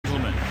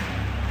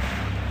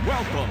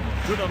Welcome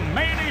to the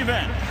main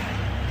event.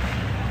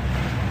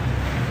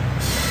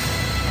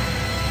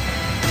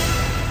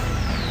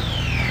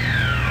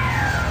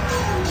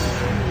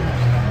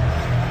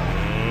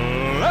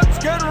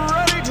 Let's get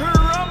ready to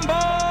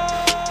rumble!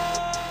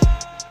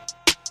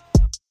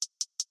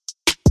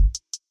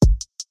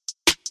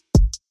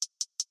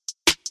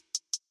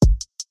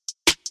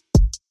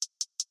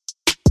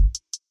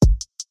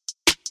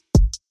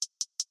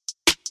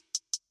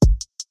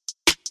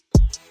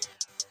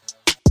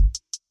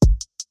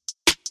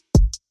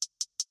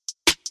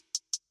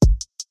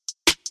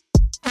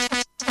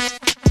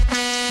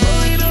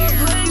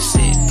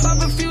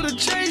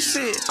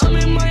 I'm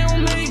in my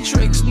own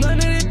matrix, none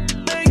of it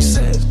makes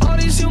sense. All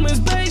these humans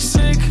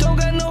basic, don't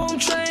got no home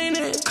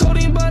training.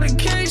 Coding by the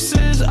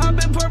cases, I've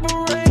been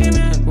purple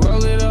raining.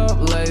 Roll it up,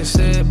 lace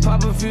it,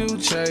 pop a few,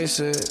 chase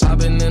it. I've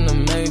been in the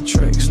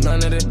matrix,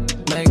 none of it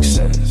makes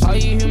sense. All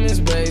you humans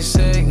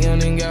basic, you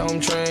don't even got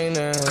home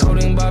training.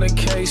 Coding by the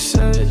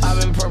cases, I've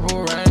been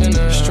purple raining.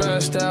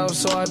 Stressed out,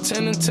 so I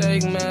tend to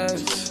take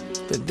meds.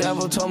 The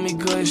devil told me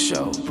good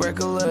show, break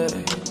a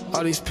leg.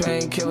 All these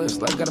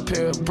painkillers, like got a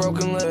pair of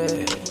broken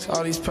legs.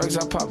 All these perks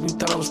I popped, you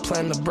thought I was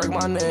planning to break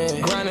my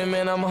neck. Grinding,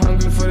 man, I'm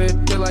hungry for this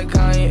shit like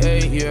I ain't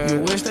ate yet.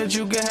 You wish that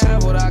you could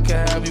have what I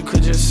could have, you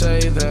could just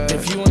say that.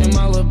 If you ain't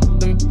my little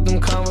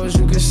them combos,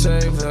 you could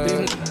save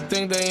that.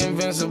 Think they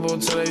invincible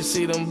till they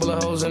see them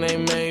bullet holes in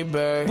they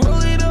Maybach.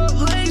 Roll it up,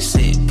 lace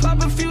it,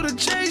 pop a few to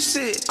chase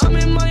it. I'm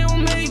in my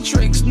own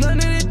matrix, none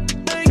of it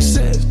makes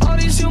sense. All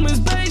these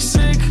humans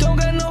basic, don't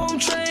got no home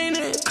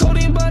training.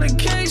 Coding by the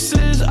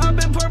cases, I've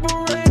been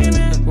purple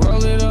raining.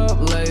 Roll it up,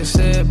 lace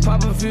it,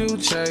 pop a few,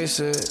 chase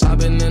it. I've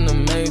been in the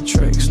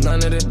matrix,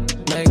 none of it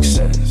makes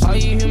sense. All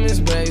you humans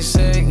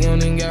basic, you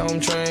don't even got home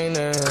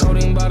training.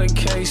 Coding by the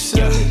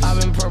cases, I've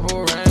been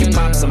purple raining. You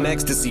pop some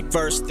ecstasy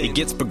first, it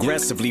gets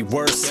progressively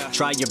worse.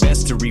 Try your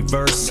best to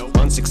reverse,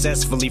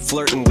 unsuccessfully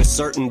flirting with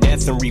certain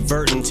death and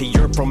reverting to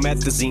your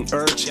promethazine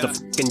urge. The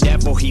fucking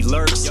devil, he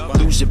lurks.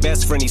 Lose your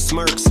best friend, he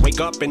smirks. Wake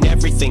up and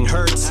everything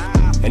hurts.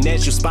 And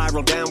as you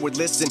spiral downward,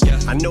 listen,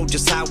 I know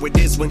just how it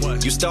is when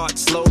you start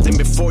slow, then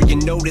before you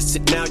notice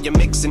it, now you're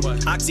mixing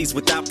oxys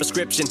without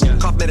prescription,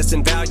 cough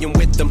medicine, Valium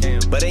with them.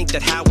 But ain't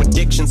that how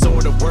addiction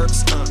sorta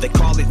works? They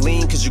call it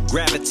lean cause you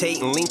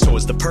gravitate and lean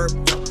towards the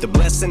perp, the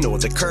blessing or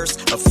the curse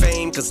of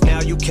fame, cause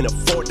now you can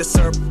afford to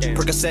serve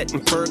Percocet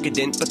and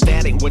Percodent. But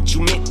that ain't what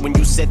you meant when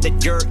you said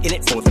that you're in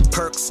it for the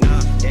perks.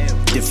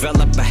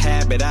 Develop a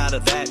habit out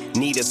of that.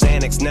 Need a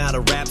Xanax, not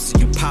a rap, so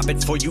you pop it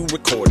before you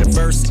record a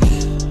verse.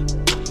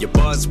 Your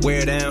buzz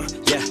wear down,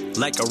 yeah,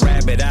 like a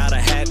rabbit out of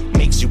hat.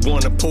 Makes you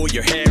wanna pull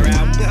your hair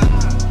out.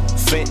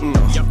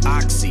 Fentanyl,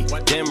 Oxy,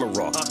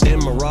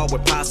 Demerol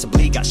would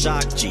possibly got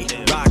Shock G,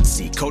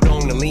 Roxy,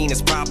 Codonaline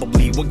is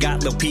probably what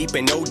got Lil Peep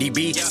and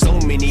ODB. So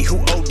many who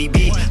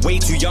ODB, way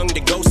too young to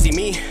go see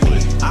me.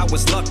 I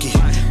was lucky,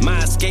 my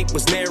escape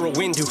was narrow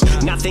window.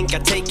 Now think I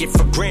take it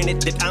for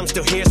granted that I'm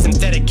still here.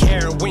 Synthetic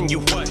heroin,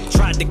 you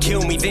tried to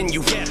kill me, then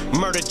you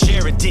murdered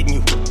Jared, didn't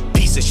you?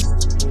 Piece of shit.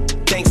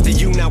 Thanks to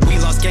you, now we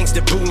lost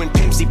Gangsta Boo and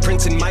Pimpsy,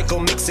 Prince and Michael,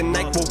 mixing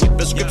NyQuil with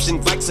prescription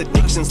Vikes,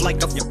 addictions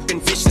like a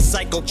fucking vicious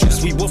cycle.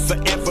 We will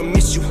forever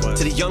miss you.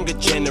 To the younger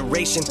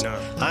generation,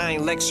 I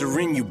ain't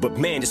lecturing you, but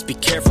man, just be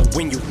careful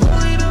when you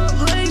roll it up,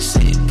 lace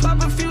it,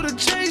 pop a few to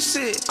chase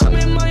it. I'm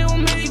in my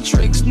own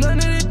matrix, none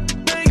of it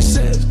makes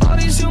sense. All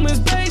these humans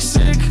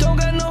basic, don't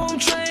got no home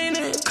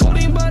training.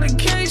 Coding by the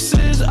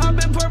cases, I've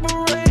been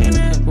purple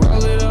raining.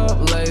 Roll it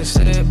up, lace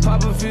it,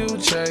 pop a few,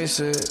 chase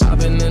it. I've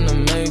been in the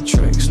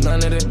matrix,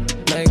 none of it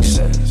makes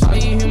sense. All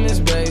you humans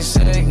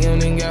basic, you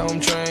don't even got home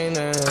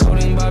training.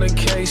 Coding by the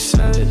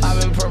cases, I've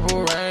been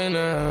purple raining.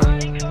 I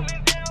ain't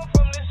coming down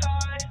from this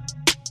high.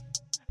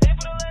 They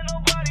put let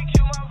nobody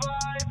kill my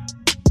vibe.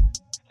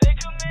 They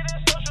committed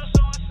social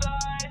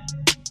suicide.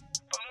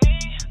 For me,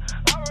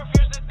 I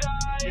refuse to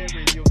die. DJ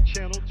Radio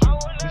Channel 2,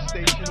 the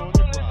station on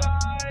the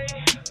grind.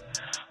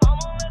 I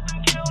won't let them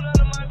kill none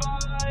of my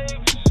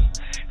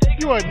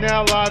vibes. You are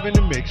now live in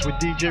the mix with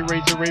DJ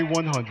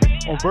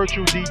Razorray100 on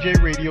Virtual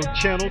DJ Radio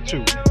Channel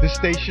 2, the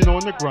station on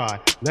the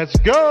grind. Let's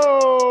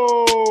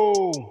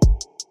go!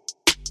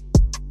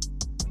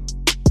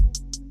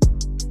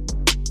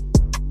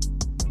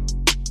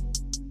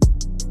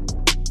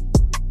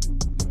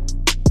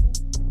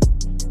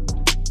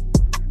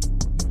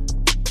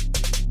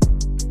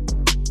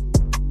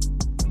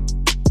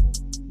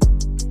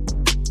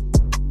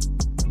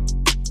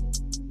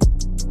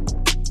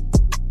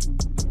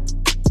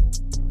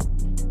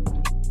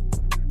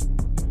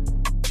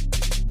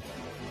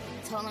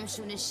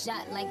 Shoot a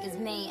shot like his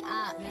main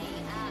op.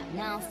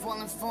 Now I'm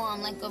falling for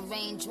him like a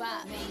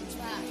raindrop.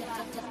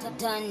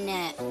 Done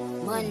that,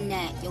 run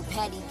that. Yo,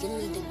 Patty, give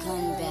me the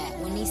gun back.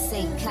 When he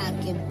say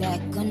cock it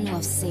back, gun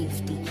off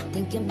safety.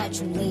 Thinking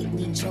about you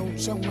lately,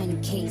 JoJo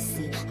and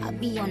Casey. I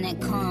be on that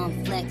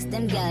complex,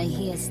 them gal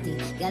hasty.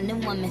 Got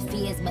them woman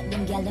fears, but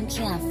them gal them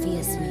can't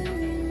face me.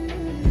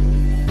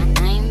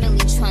 I ain't really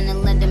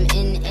tryna let them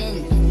in.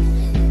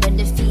 But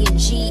if he a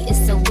G,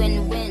 it's a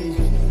win-win.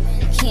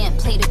 Can't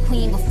play play the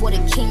queen before the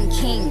king.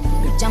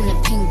 Bitch, I'm the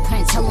pink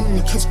prince. Tell him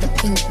to kiss the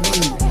pink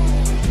ring.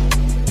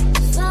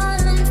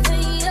 Falling for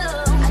you. I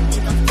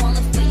think I'm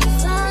falling for you.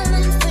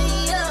 Falling for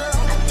you.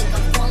 I think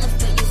I'm falling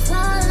for you.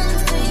 Falling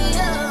for you.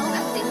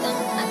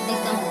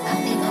 I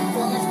think I'm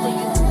falling for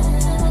you.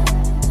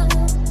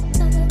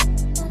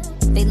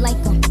 They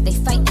like them, they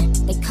fighting,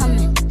 they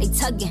coming, they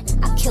tugging.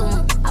 I kill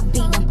them, I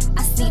beat them,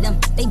 I see them,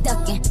 they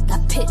ducking.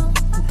 Got pit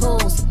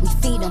bulls, we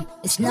feed them.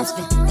 It's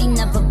nothing, they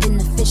never been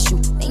official,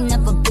 they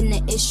never been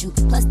an issue.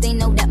 Plus they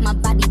know that my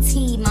body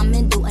T, my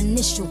middle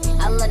initial.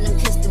 I let them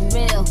kiss the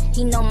real,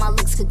 he know my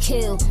looks could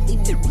kill.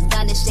 These bitches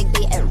gotta shake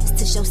their ass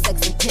to show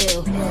sex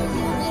appeal.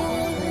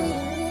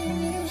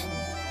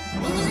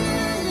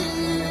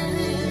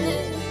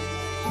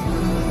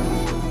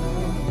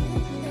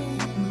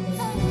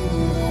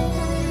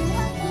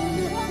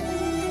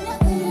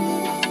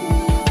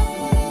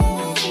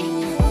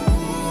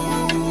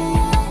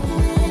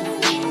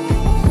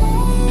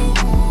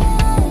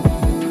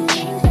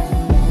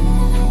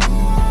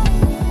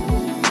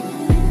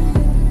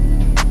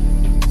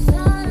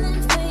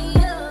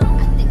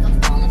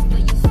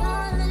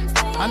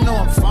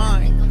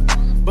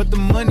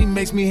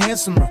 Makes me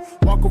handsomer.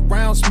 Walk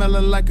around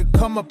smelling like a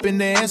come up in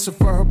the answer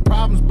for her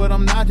problems, but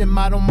I'm not him,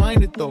 I don't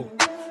mind it though.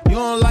 You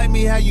don't like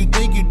me how you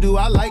think you do,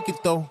 I like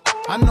it though.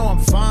 I know I'm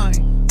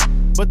fine,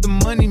 but the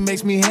money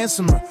makes me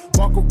handsomer.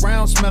 Walk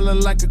around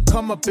smelling like a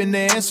come up in the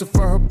answer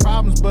for her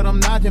problems, but I'm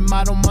not him,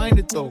 I don't mind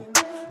it though.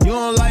 You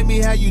don't like me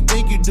how you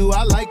think you do,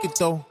 I like it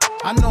though.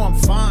 I know I'm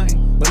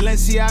fine, but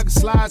let's see I can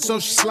slide, so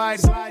she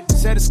sliding.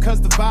 Said it's cause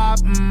the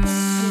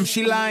vibe,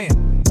 she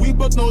lying. We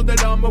both know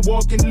that I'm a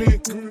walking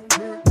lick.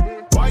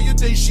 Why you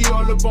think she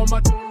all up on my...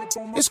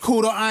 It's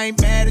cool though, I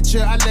ain't mad at you.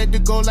 I let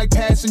it go like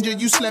passenger.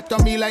 You slept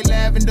on me like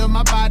lavender.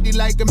 My body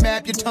like a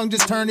map. Your tongue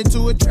just turned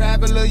into a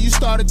traveler. You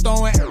started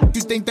throwing...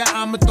 You think that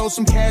I'ma throw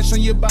some cash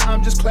on you, but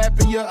I'm just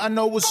clapping you. I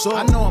know what's up.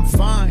 I know I'm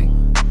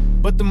fine,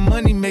 but the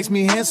money makes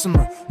me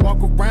handsomer.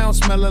 Walk around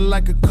smelling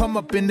like a come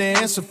up in the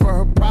answer for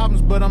her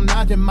problems, but I'm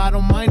not him, I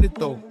don't mind it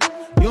though.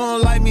 You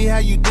don't like me how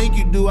you think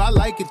you do, I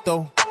like it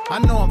though. I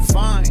know I'm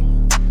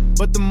fine,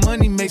 but the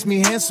money makes me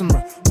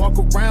handsomer. Walk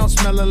around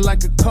smelling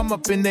like a come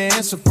up in the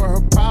answer for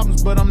her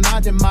problems, but I'm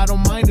not him, I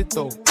don't mind it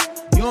though.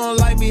 You don't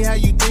like me how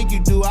you think you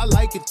do, I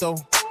like it though.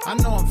 I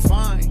know I'm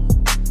fine.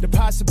 The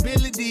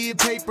possibility of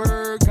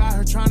paper got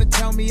her trying to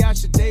tell me I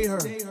should date her.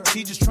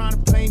 She just trying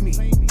to play me.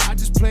 I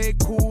just play it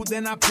cool,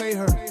 then I play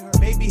her.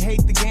 Baby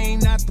hate the game,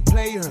 not the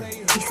player.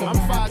 I'm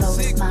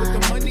 5'6", but the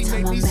money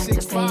make me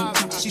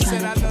 6'5". She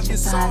said I love your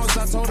songs,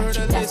 I told her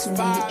to list 5.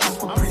 I'm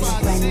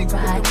 5'6",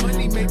 but the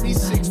money make me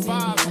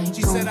 6'5".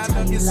 She said I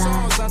love your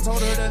songs, I told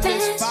her to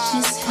list 5. That's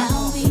just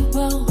how we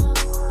roll.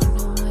 You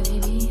know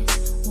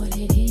what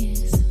it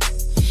is,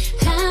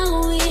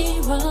 how we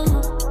roll.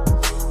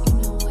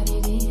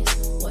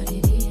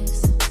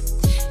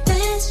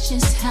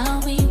 Just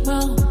how we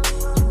roll.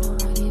 You know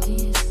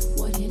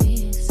what it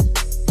is,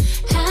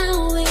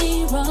 how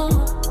we roll.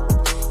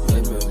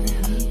 You know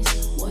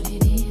what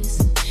it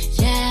is,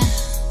 yeah.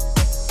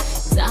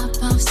 Top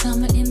off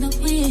summer in the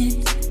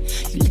wind.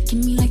 You look at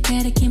me like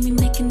that, can we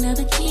make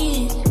another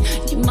kid?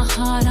 You're my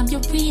heart, I'm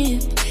your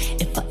rib.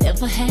 If I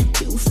ever had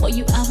to for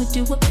you, I would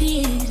do a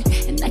bid.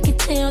 And I can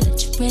tell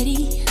that you're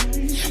ready.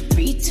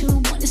 3, 2,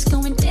 1, it's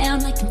going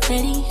down like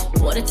confetti.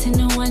 Water 10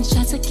 to 1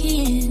 shots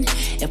again.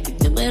 If we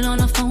do it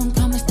on our phone,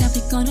 promise that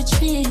we're gonna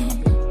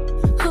trend.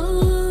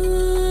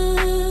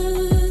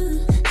 Ooh,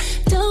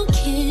 don't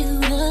kill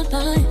the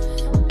vibe.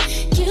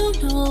 You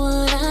know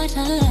what I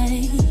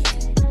like,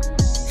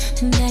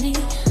 Daddy.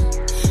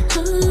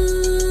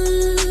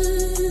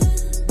 Ooh,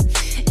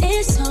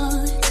 it's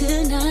on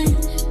tonight.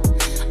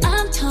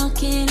 I'm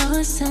talking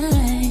on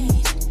sight.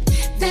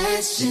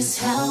 That's just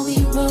how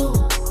we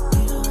roll.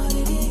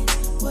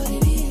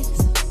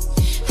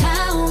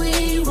 How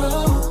we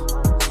roll.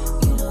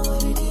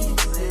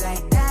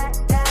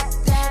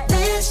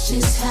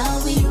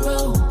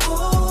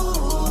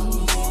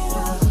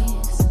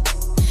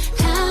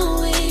 How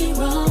we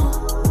roll.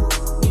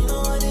 You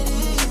know what it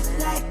is.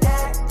 Like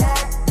that,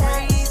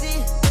 crazy.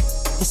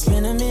 It's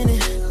been a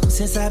minute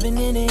since I've been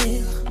in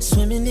it,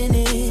 swimming in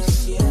it.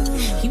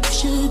 You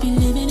should be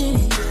living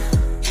it.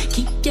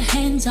 Keep your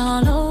hands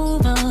all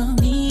over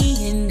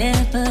me and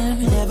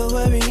never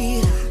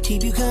worry.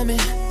 Keep you coming.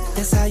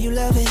 That's how you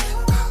love it.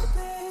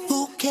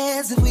 Who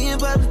cares if we in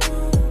public?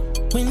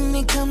 When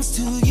it comes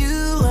to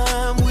you,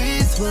 I'm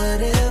with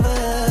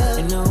whatever.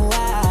 You know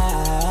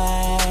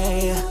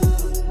why?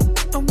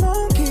 I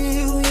won't give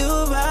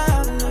you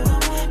up.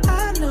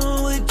 I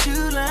know what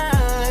you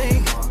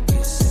like.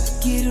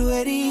 Get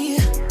ready.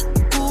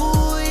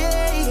 Ooh,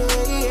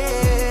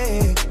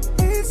 yeah.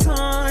 It's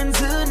on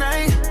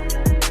tonight.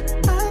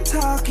 I'm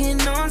talking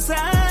on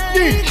side.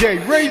 DJ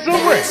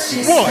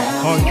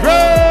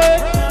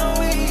Razorray100.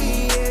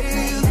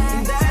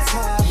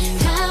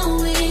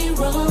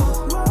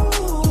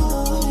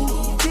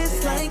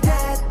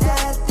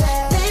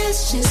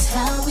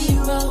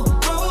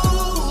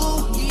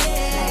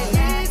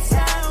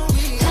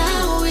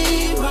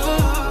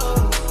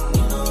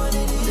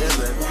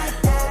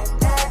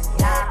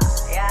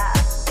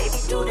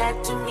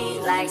 that to me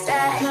like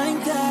that.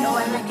 Know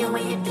I like it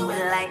when you do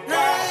it like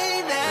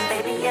that.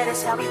 Baby, yeah,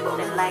 that's how we roll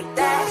it like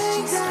that.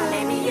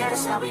 Baby, yeah,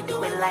 that's how we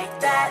do it like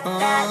that.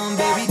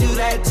 Baby, do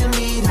that to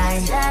me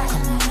like that.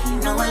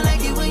 Know I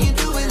like it when you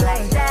do it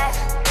like that.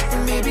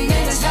 And baby,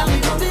 yeah, that's how we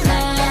roll it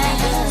like that.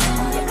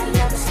 Baby,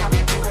 yeah, that's how we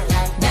do it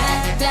like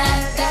that.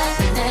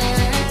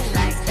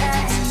 Like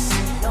that.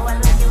 Know I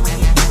like it when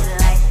you do it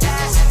like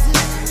that.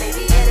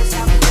 Baby, yeah, that's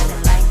how we roll it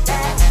like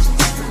that.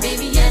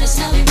 Baby, yeah, that's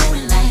how we roll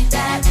it like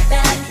that.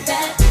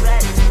 Do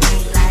that to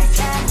me like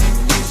that.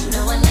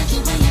 Know I like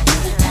it when you do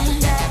it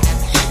like that.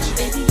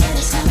 Baby, yeah,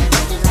 that's how we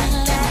roll it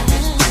like that.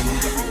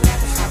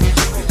 That's how we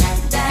do it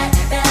like that.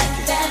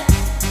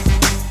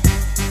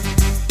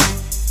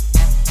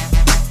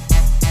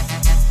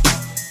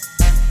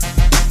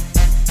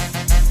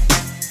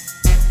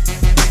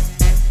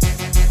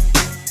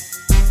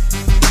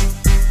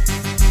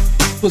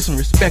 Put some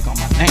respect on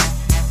my name.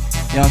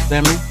 You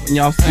understand me? When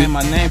y'all saying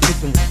my name, put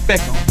some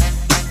respect on it.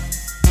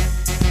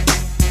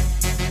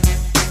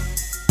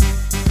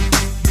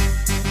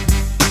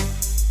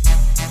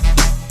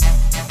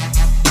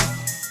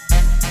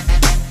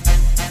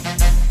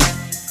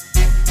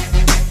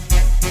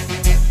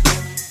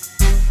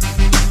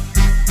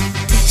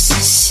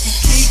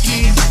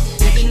 Kiki,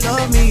 do you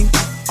love me?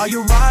 Are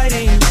you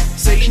riding?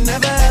 Say you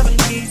never ever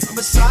leave from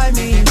beside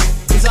me.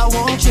 Cause I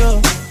want you,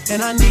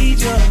 and I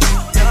need you,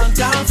 and I'm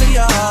down for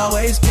you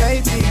always,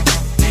 baby.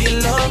 Do you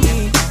love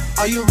me?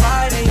 Are you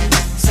riding?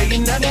 Say you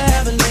never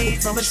ever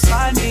leave from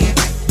beside me.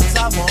 Cause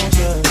I want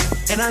you,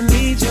 and I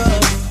need you,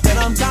 and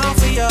I'm down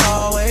for you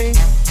always.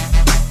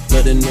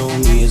 But the new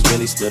me is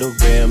really still the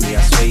real me.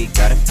 I swear you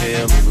gotta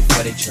feel me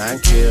before they try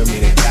and kill me.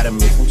 They gotta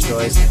make some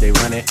choices, they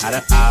running out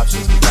of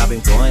options. Cause I've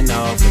been going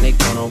off and they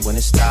don't know when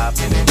to stop.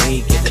 And then when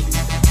you get the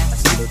I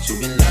see what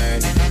you've been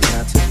learning. And then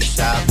I took the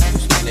shot, you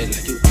spend it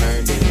like you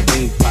earned it. And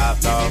when you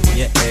popped off on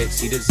your ex,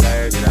 he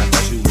deserved it. I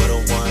thought you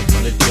would've won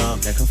from the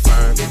jump that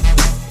confirmed it.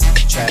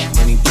 Trap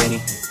money,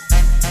 Benny.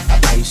 I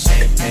buy you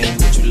champagne,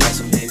 but you let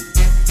some Henny.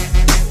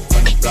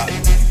 On the block, you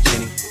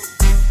Jenny.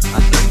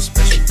 I know you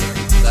special, girl,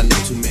 cause I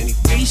know too many.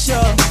 Risha,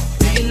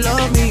 do you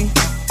love me?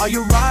 Are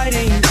you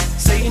riding?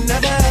 Say you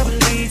never ever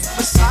leave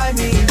beside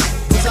me.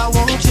 Cause I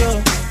want you,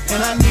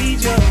 and I need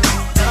you,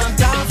 and I'm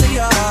down for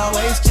you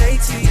always,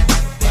 JT.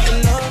 Do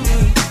you love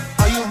me?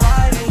 Are you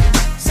riding?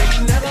 Say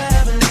you never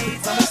ever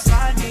leave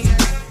beside me.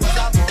 Cause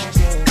I want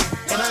you,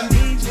 and I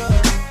need you,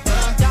 and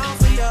I'm down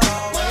for you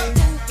always.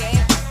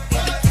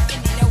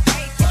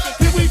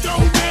 Here we go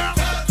now.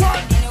 What?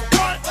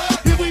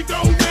 Here we go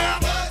now.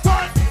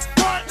 What?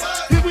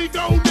 Here we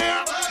go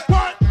now.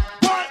 What?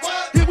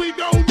 Here we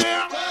go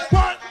now.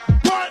 What?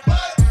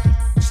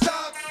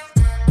 Stop,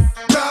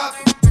 drop,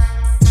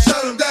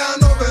 shut them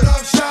down, open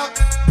up shop.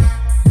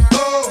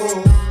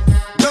 Oh,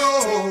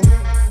 no,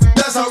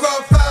 that's how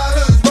rough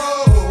riders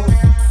roll.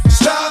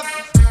 Stop,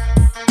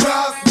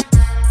 drop,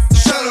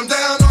 shut them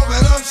down,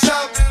 open up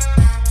shop.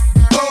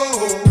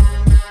 Oh,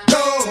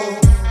 no,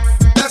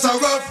 that's how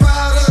rough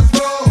riders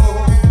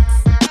roll.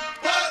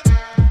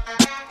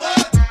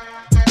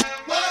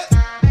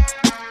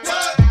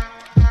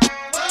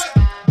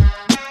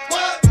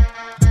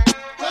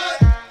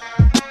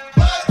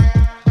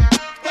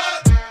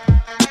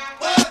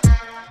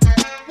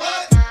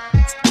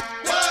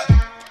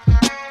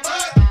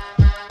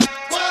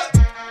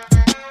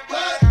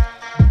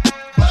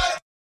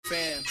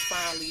 Fam,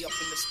 finally up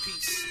in this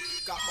piece.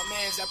 Got my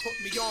mans that put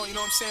me on, you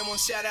know what I'm saying? One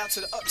shout out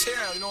to the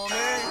Uptown, you know what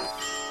I mean?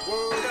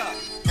 Word up,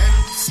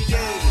 MCA,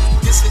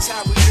 this is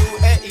how we do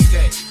every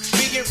day.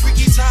 Big and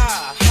freaky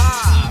tie,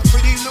 high,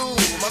 pretty Lou,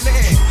 my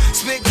man,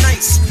 spit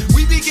nice.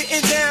 We be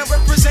getting down,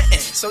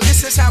 representing, so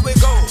this is how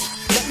it go.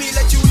 Let me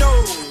let you know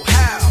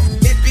how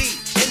it be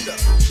in the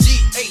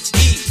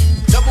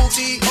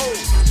GHE-double-T-O.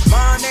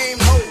 My name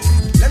Ho,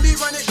 let me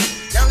run it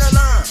down the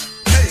line.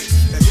 Hey,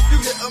 and if you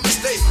hit a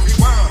mistake,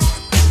 rewind.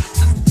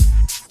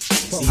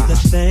 See the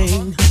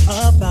thing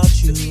about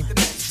you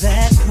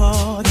that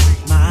caught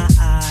my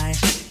eye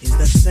is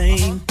the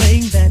same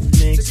thing that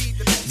makes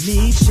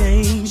me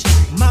change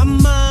my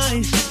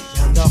mind.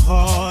 Kinda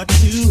hard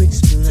to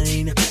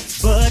explain,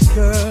 but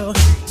girl,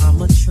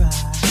 I'ma try.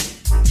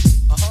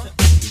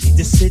 You need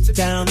to sit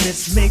down,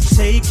 this may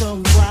take a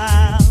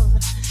while.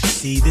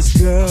 See, this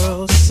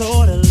girl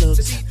sorta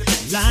looks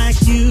like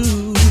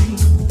you,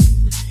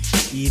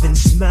 even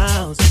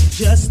smiles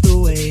just the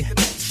way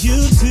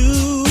you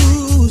do.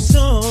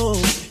 So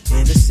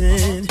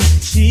innocent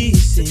she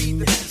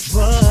seemed,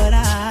 but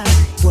I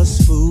was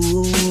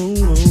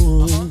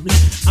fooled.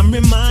 I'm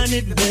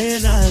reminded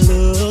when I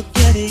look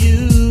at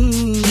you.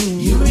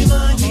 You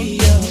remind me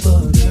of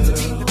a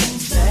girl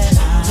that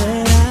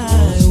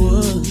I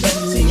was.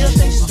 See your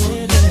face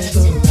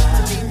whenever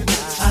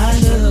I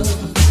look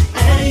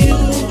at you.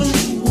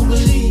 Won't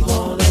believe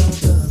all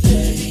of the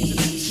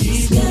things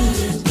she's done.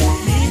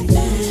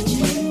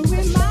 You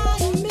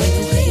remind me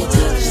the way you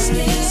touch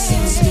me, so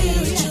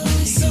spiritual,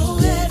 so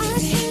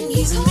everything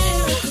is a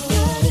miracle.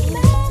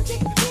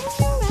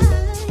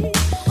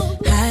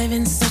 I've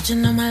been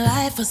searching all my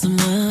life for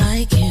someone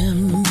like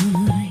him.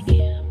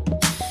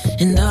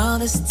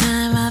 this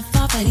time I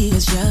thought that he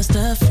was just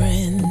a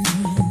friend.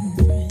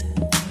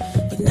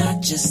 But not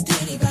just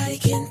anybody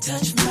can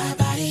touch my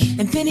body.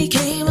 And then he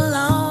came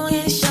along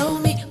and showed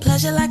me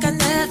pleasure like I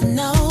never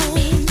known.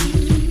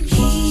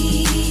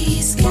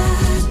 He's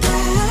got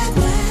that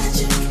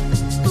magic.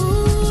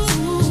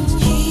 Ooh,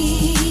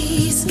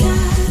 he's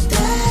got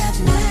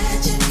that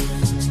magic.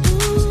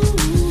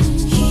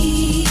 Ooh,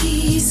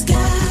 he's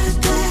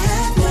got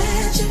that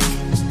magic.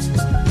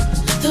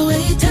 The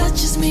way he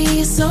touches me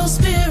is so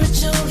spiritual.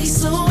 He's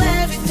so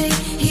everything.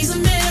 He's a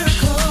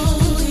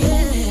miracle,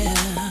 yeah.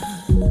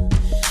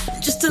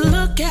 Just to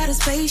look at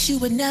his face, you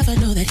would never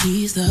know that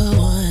he's the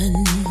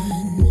one.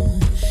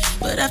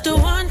 But after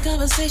one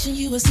conversation,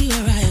 you will see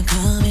where I am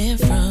coming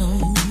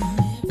from.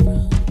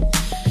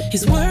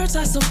 His words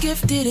are so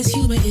gifted, his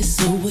humor is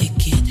so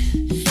wicked.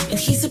 And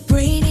he's a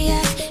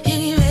brainiac,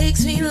 and he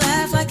makes me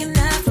laugh like an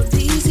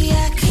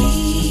aphrodisiac.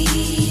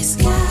 He's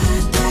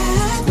got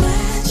that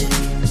magic.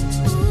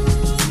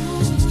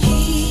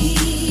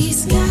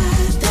 He's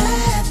got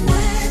that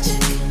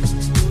magic.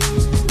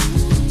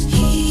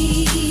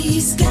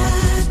 He's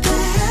got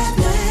that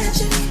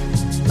magic.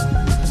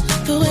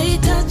 The way he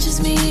touches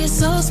me is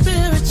so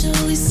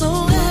spiritual. He's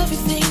so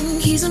everything.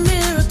 He's a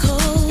miracle.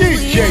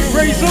 DJ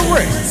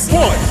Razorray100.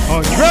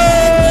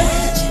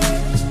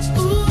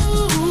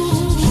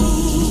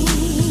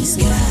 He's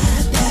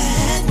got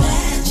that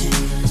magic.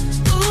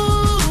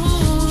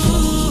 Ooh,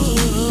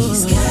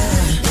 he's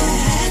got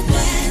that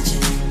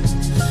magic.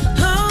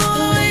 Oh,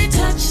 the way he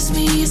touches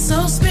me is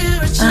so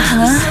spiritual.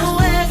 He's so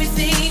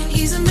everything.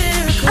 He's a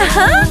miracle.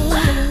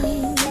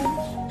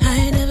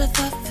 I never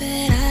thought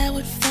that I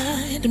would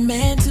find a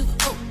man to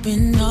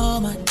open all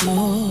my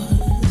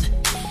doors.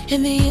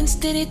 And the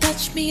instant he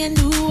touched me, I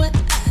knew what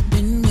I'd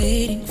been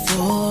waiting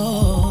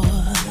for.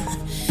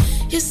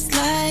 It's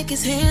like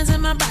his hands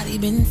and my body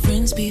been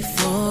friends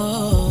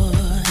before.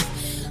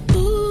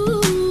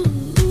 Ooh,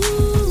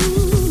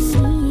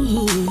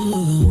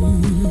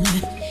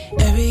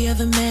 every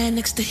other man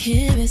next to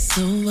him is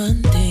so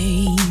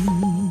mundane.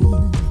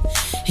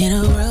 In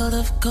a world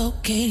of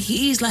cocaine,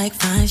 he's like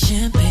fine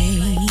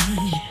champagne.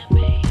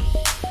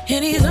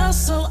 And he's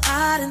also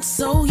odd and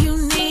so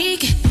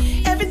unique.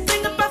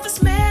 Everything about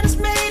this man is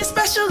made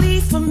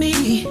especially for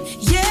me.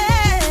 Yeah.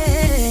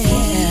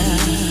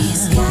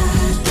 He's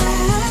got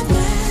that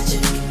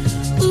magic.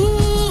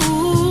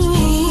 Ooh.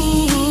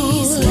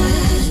 He's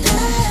got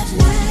that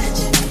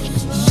magic.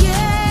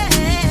 Yeah.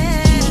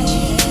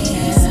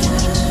 He's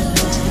got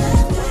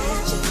that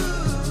magic.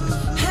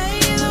 Hey,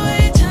 the way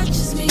he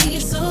touches me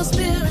is so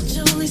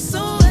spiritual. He's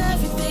so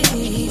everything.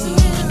 He's a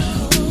miracle.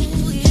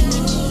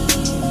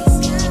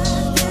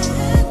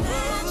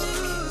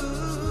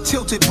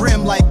 Tilted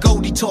brim like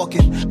Goldie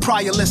talking.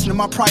 Prior listener,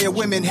 my prior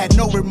women had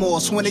no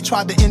remorse. When they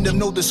tried to end them,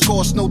 no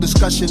discourse, no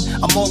discussion.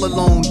 I'm all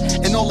alone.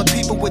 And all the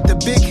people with the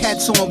big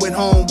hats on went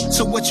home.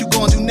 So what you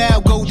gonna do now,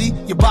 Goldie?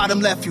 Your bottom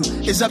left you.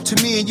 It's up to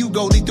me and you,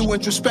 Goldie. Through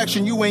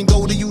introspection, you ain't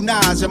Goldie, you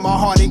Nas. And my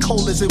heart ain't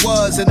cold as it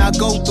was. And I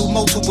go through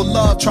multiple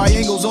love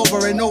triangles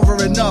over and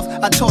over enough.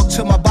 I talk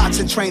to my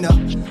boxing trainer.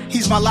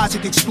 He's my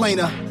logic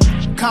explainer.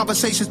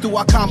 Conversations through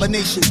our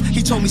combinations.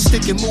 He told me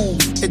stick and move.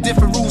 And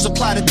different rules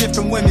apply to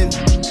different women.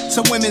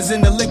 Some women's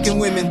into licking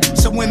women.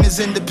 Some women's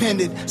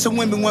independent. Some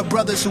women want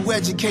brothers who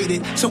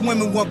educated. Some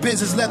women want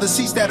business leather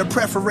seats that are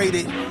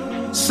perforated.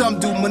 Some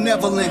do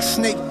malevolent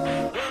snake.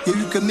 Yeah,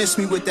 you can miss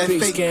me with that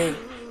fake. Game.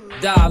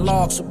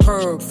 Dialogue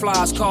superb,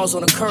 flies cars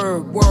on a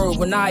curb. Word,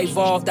 when I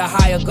evolved, the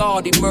higher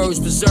guard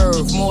emerged,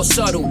 reserved, more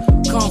subtle.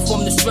 Come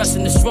from the stress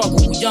and the struggle.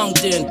 Young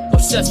then,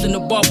 obsessed in the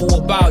bubble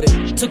about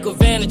it. Took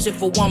advantage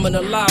if a woman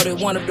allowed it.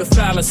 One of the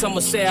foulest, some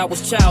would say I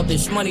was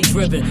childish, money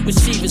driven.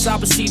 Mischievous, I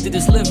perceived it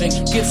as living.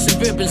 Gifts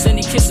and ribbons,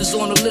 any kisses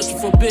on the lips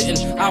were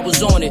forbidden. I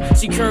was on it.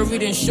 She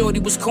curried and shorty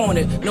was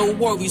cornered. No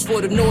worries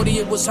for the naughty,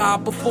 it was high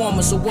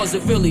performance, or was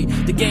it really?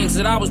 The games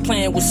that I was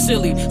playing was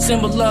silly.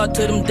 Similar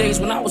to them days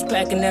when I was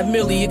packing that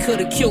millie. It could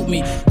have killed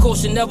me.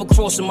 Caution never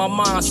crossing my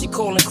mind. She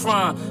calling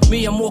crime.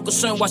 Me, I'm more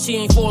concerned why she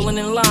ain't falling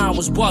in line.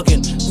 Was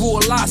bugging. Grew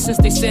a lot since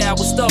they said I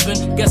was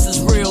stubborn. Guess it's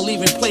real.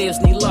 Even players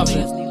need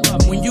loving.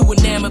 When you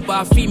enamored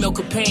by female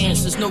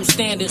companions, there's no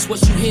standards.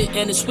 What you hit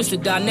and it switch the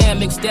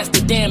dynamics. That's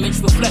the damage.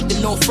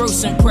 Reflecting no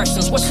first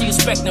impressions. What she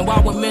expecting? Why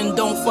when men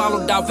don't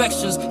follow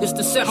directions? It's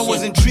deception. I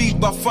was intrigued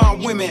by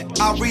fine women.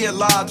 I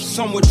realized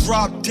some were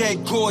drop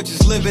dead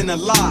gorgeous, living a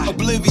lie.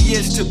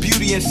 Oblivious to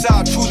beauty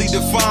inside truly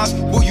defines.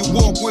 Will you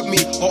walk with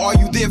me or are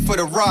you there for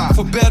the ride?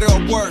 For better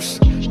or worse,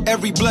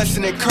 every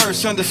blessing and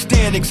curse.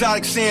 Understand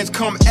exotic sands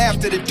come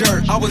after the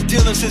dirt. I was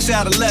dealing since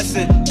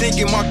adolescent,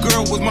 thinking my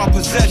girl was my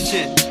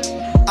possession.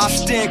 I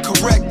stand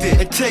corrected.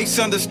 It takes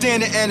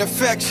understanding and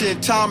affection.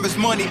 Time is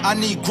money, I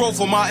need growth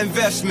for my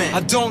investment. I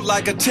don't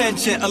like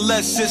attention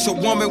unless it's a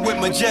woman with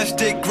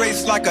majestic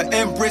grace like an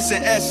empress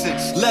in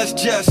essence. Let's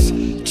just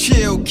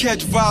chill,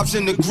 catch vibes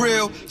in the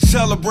grill,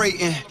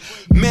 celebrating.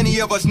 Many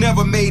of us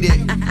never made it.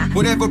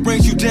 Whatever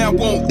brings you down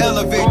won't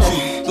elevate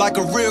you. Like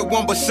a real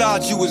one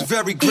beside you is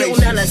very gracious.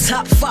 Yo, now the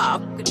top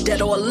 5,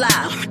 dead or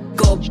alive.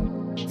 Go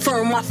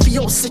firm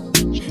mafioso.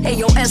 Hey,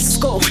 yo,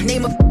 Esco,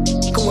 name a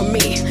fucking with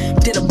me.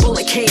 Did a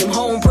bullet, came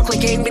home, Brooklyn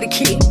gave me the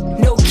key.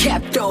 No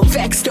cap though,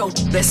 facts though,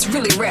 that's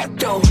really rap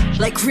though.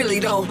 Like really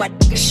though, my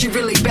she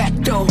really back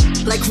though.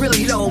 Like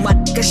really though, my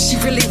she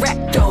really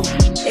rap though.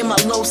 In my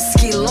low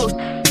ski low,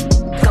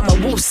 got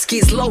my wolf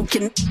skis low,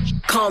 can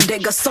calm de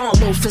garçon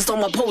loafers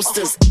on my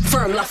posters.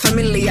 Firm La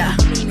Familia,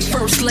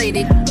 First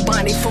Lady,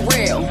 Bonnie for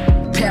real.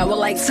 Power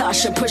like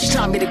Tasha, push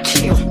Tommy to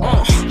kill.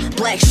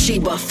 Black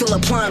Sheba,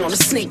 Philip Line on a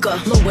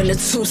sneaker. Low in the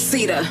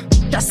two-seater,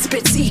 that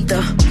spits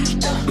ether.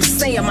 I'm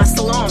saying my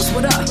salams,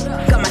 what up?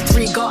 Got my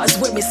 3 guards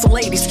with me, so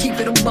ladies, keep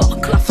it a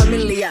buck. La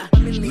Familia.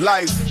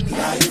 Life,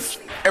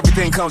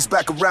 everything comes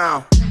back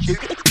around.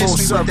 Full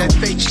circle.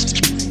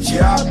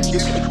 Yeah,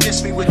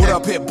 what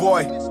up, hit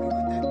boy?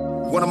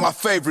 One of my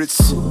favorites.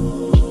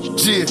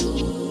 Yeah.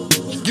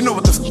 You know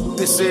what the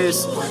this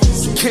is?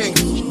 King,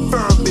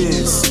 firm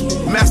biz.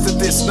 Master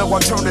this, no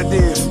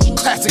alternative.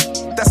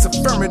 Classic, that's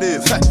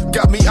affirmative.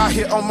 Got me out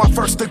here on my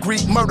first degree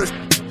murder.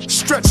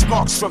 Stretch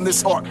marks from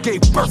this art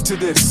gave birth to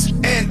this.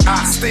 And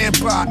I stand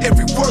by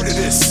every word of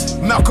this.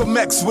 Malcolm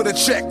X with a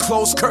check,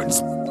 closed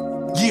curtains.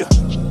 Yeah.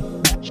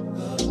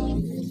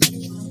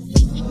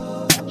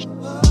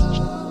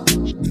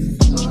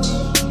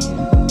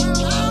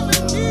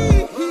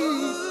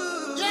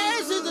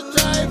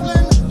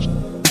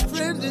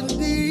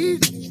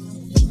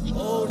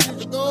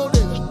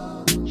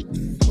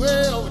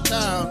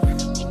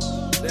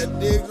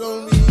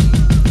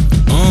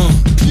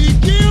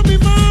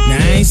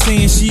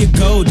 Saying she a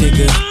gold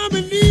digger,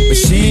 but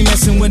she ain't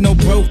messing with no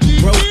broke.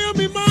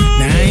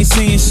 Now I ain't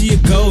saying she a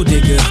gold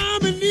digger,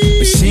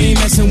 but she ain't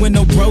messing with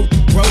no broke.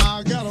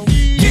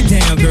 Get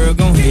down, girl,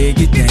 gon' head,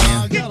 get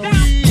down.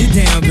 Get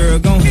down, girl,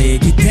 gon'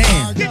 head, get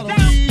down.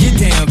 Get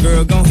down,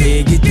 girl, gon'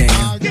 head, get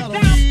down.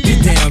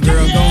 Get down,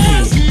 girl, gon'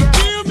 head.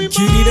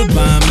 Cutie the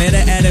bomb, met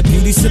her at a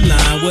beauty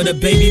salon with a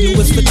baby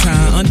Louis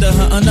Vuitton under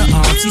her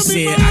underarm. She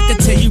said, I could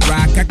tell you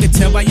rock, I could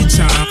tell by your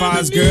charm. Far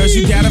as girls,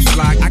 you got a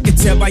flock, I could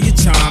tell by your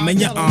charm and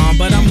your arm,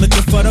 but I'm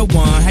looking for the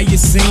one. Have you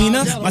seen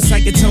her? My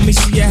psychic told me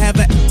she'll have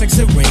a like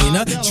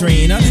Serena,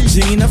 Trina,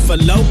 Gina for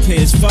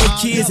Lopez, 4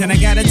 kids, and I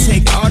gotta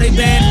take all they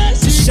bad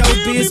to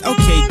showbiz.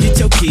 Okay, get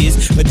your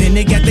kids, but then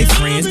they got their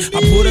friends.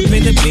 I pulled up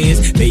in the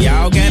Benz, they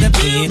all got a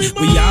pen.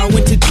 We all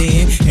went to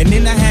den, and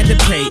then I had to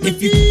pay.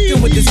 If you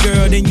f***ing with this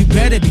girl, then you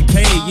better be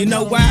paid. You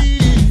know why?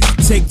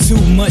 Take too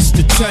much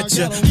to touch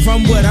her.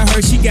 From what I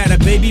heard, she got a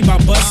baby by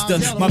Buster.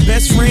 My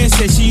best friend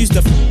said she used to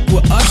f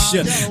with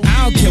Usher.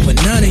 I don't care what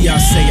none of y'all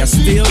say, I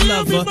still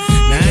love her.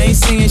 Now I ain't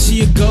saying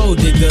she a gold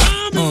digger,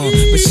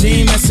 but she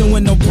ain't messing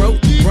with no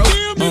broke.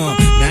 Now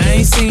I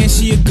ain't saying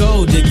she a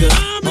gold digger,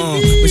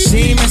 but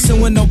she ain't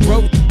messing with no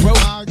broke.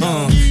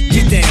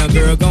 Get down,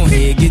 girl, gon'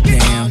 head, get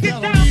down.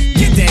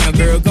 Get down,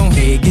 girl, gon'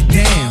 head, get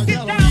down.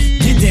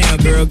 Get down,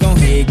 girl, gon'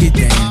 head, get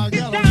down.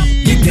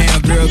 Get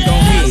down, girl,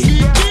 gon' head.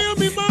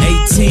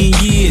 18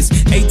 years,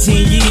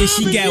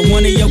 she got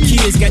one of your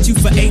kids, got you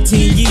for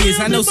 18 years.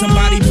 I know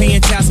somebody paying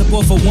child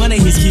support for one of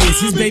his kids.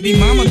 His baby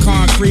mama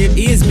car crib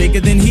is bigger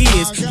than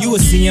his. You will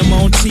see him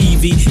on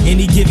TV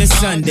any given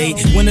Sunday.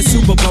 Win a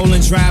Super Bowl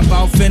and drive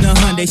off in a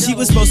Hyundai. She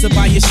was supposed to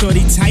buy your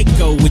shorty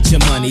Tyco with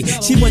your money.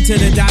 She went to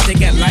the doctor,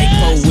 got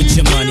lipo with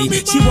your money.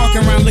 She walk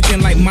around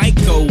looking like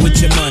Michael with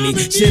your money.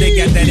 Shoulda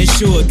got that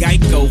insured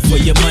Geico for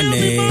your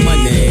money.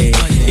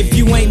 If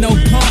you ain't no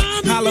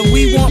punk, holla,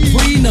 we want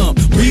prenup.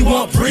 We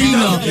want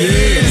prenup,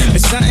 yeah.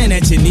 It's something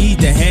that you need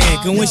to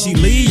have. Cause when she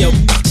leave,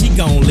 she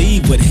gon'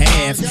 leave with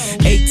half.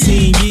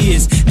 18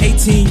 years,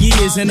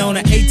 and on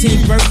her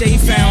 18th birthday,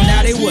 found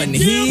out it wasn't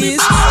his.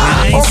 Now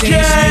I ain't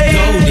saying she a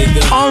gold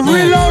digger, I'm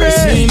reloaded.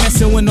 She ain't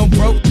messing with no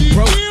broke.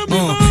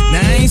 Now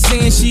I ain't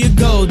saying she a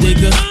gold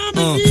digger,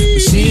 but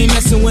she ain't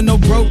messing with no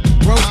broke.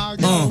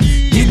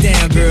 Get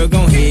down, girl,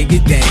 gon' head,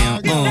 get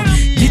down.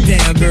 Get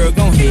down, girl,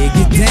 gon' head,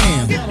 get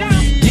down.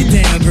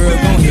 Get down, girl,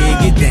 gon'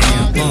 head, get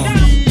down.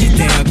 Get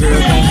down, girl,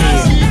 gon'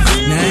 head.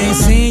 Now I ain't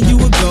saying you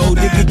a gold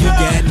digger, you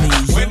got me.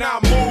 When I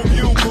move,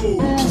 you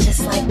move.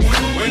 Just like that.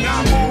 When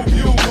I move,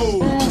 you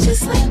move.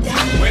 Just like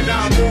that. When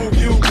I move,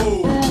 you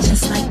move.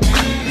 Just like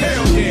that.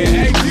 Hell yeah.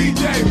 Hey,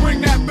 DJ,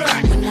 bring that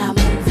back. When I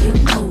move, you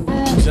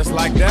move. Just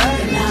like that.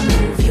 When I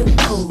move, you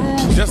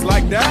move. Just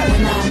like that.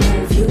 When I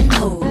move, you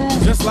move.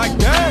 Just like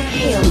that.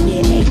 Hell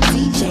yeah. Hey,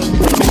 DJ,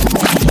 bring that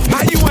back.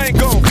 How you ain't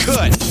gon'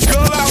 cut?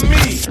 Girl, I'm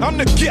me. I'm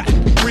the guy.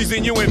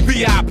 Reason you in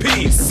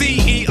VIP.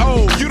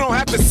 CEO, you don't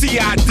have to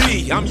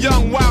CID. I'm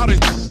young, wild,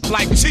 and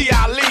like Chi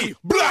Ali.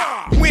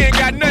 Blah! We ain't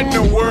got nothing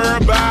to worry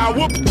about.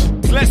 Whoop!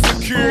 Let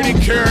security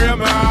carry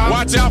them out.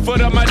 Watch out for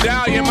the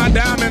medallion, my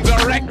diamonds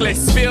are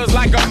reckless. Feels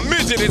like a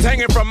midget is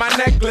hanging from my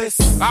necklace.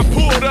 I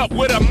pulled up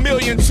with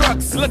 1,000,000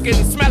 trucks. Looking,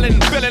 smelling,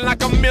 feeling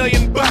like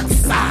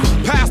 $1,000,000.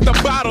 Pass the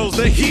bottles,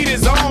 the heat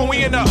is on.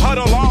 We in the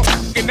huddle all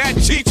in that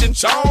Cheech and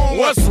Chong.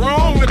 What's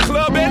wrong? The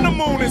club and the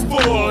moon is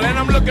full. And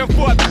I'm looking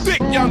for a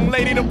thick young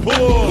lady to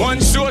pull. One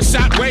short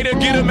shot way to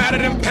get him out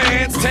of them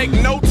pants. Take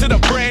note to the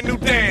brand new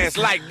dance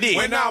like this.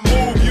 When I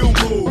move, you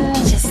move.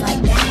 Just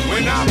like that.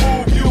 When I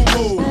move, you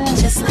move.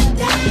 Just like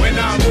that. When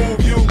I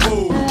move, you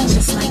move.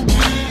 Just like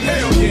that.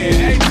 Hell yeah.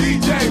 Hey,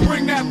 DJ,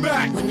 bring that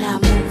back. When I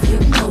move, you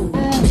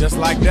move. Just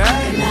like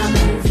that. When I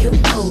move, you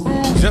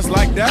move. Just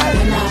like that.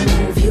 When I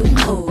move, you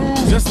move.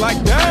 Just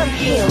like that.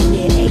 Hell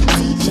yeah, hey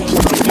DJ,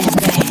 bring that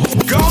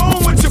back. Go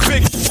on with your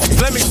big.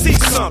 Let me see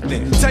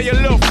something. Tell your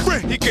little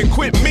friend he can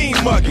quit mean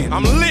mugging.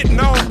 I'm lit and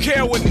I don't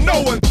care what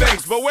no one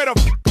thinks. But where the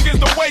f is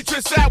the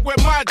waitress at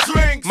with my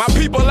drinks? My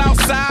people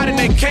outside and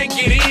they can't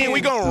get in. We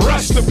gon'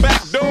 rush the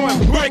back door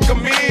and break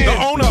them in. The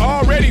owner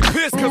already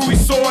pissed cause we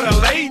sorta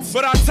late.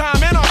 But our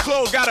time and our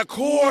clothes gotta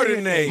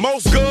coordinate.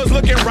 Most girls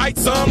looking right,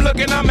 some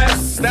looking a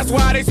mess. That's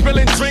why they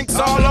spilling drinks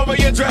all over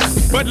your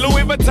dress. But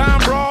Louis Vuitton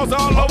bras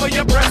all over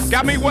your breast.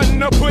 Got me wanting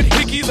to put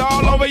hickeys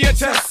all over your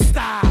chest.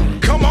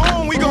 Come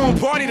on, we gon'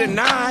 party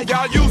tonight.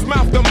 Y'all use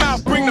mouth to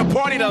mouth, bring the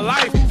party to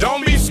life.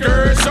 Don't be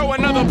scared, show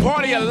another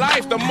party of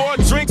life. The more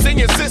drinks in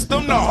your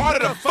system, the harder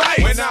the fight.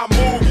 When I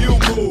move, you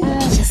move.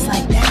 Just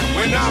like that.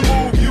 When I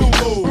move, you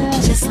move.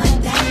 Just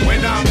like that.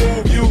 When I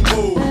move, you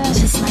move.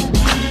 Just like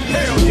that.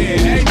 Hell yeah,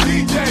 hey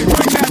DJ,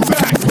 bring that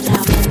back. When I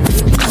move,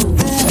 you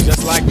move.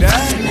 Just like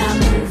that. When I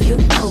move, you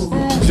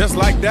move. Just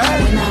like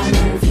that. When I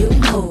move, you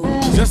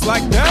move. Just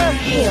like that.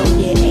 Hell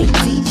yeah, hey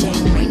DJ,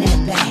 bring that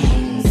back.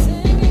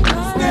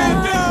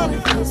 Stand up.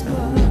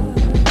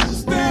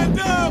 Stand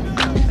up.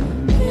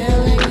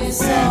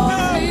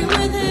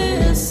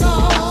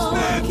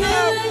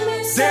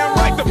 Damn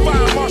right the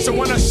fire marshal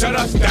wanna shut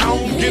us down.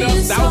 Get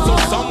us out so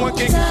someone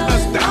can cut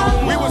us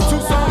down. We was 2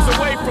 songs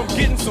away from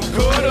getting some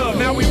good up.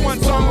 Now we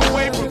 1 song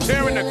away from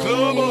tearing the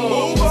club up.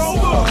 Move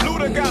over.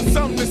 Luda got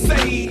something to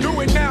say.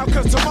 Do it now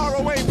cause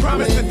tomorrow ain't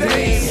promised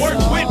today. Work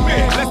with me.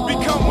 Let's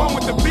become one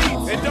with the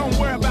beats. And don't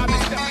worry about me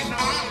stepping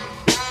on.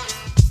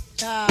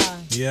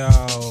 Yo,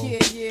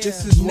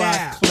 this is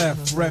why Clef,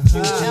 Refugee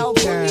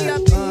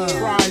Cat,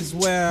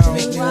 Criswell,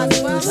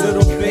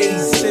 Little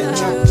Bass sitting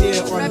up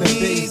here on the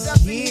bass.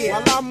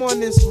 While I'm on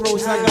this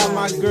roast, I got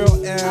my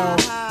girl L.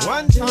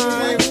 One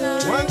time.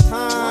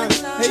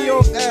 Hey yo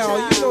L,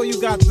 you know you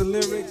got the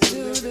lyrics.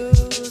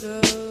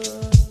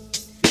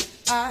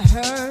 I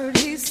heard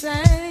he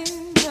sang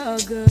a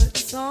good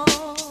song.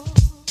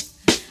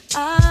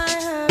 I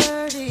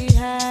heard he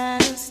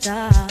had a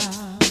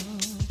style.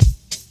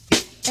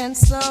 And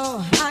so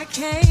I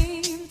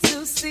came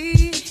to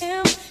see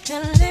him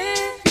and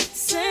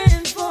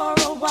listen for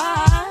a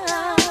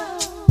while.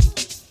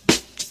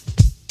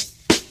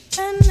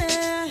 And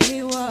there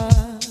he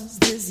was,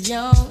 this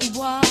young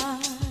boy,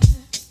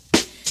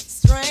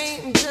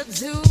 stranger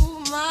to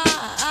my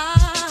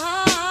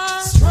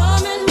eyes,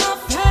 strumming my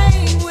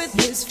pain with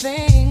his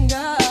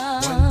fingers,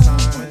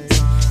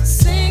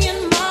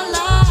 singing my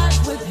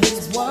life with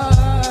his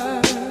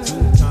words,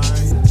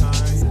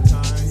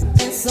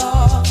 and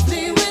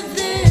softly with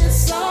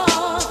this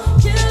song,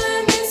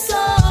 killing me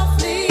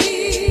softly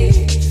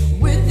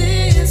with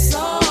this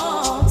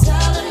song,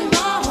 telling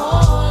my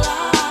whole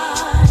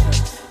life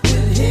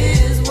with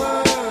his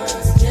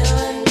words,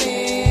 killing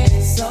me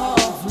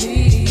softly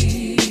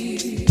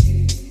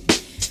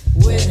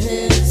with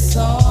his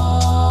song.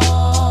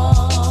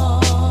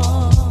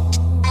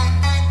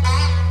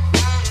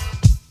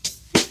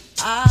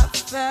 I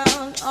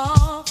felt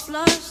all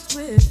flushed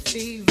with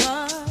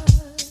fever,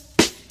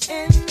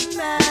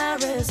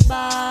 embarrassed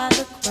by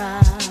the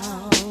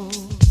crowd.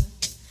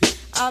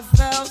 I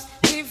felt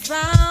he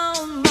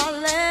found my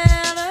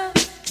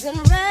letters and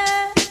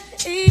read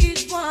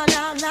each one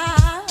out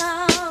loud.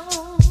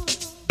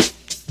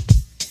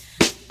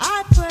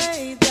 I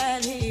prayed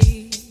that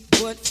he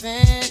would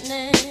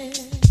finish,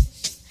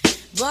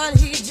 but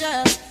he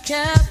just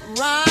kept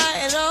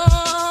right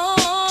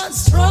on,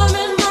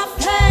 strumming my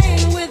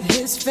pain with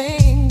his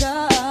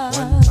fingers,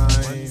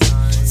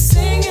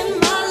 singing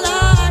my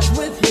life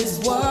with his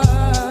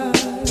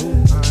words,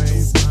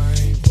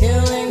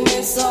 killing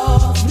me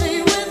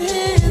softly with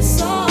his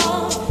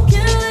song,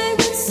 killing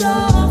me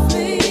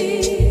softly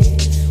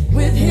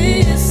with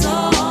his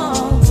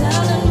song,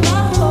 telling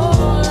my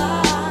whole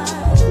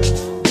life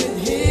with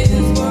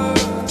his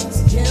words,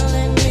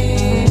 killing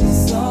me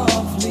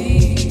softly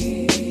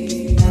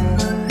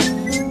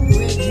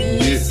with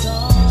his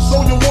song. So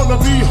you wanna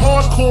be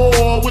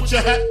hardcore with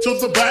your hat to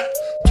the back,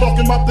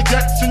 talking about the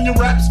gats in your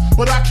raps,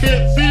 but I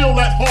can't feel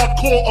that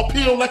hardcore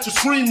appeal that you're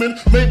screaming.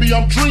 Maybe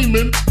I'm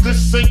dreaming.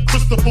 This ain't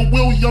Christopher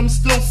Williams,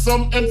 still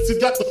some MC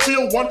got the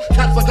feel one.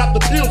 Cats, I got the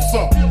peel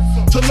some.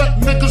 To let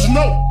niggas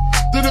know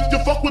that if you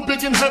fuck with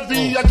big and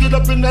heavy, I get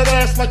up in that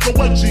ass like a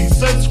wedgie.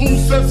 Says who?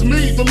 Says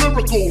me, the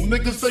lyrical.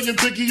 Niggas saying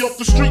Biggie off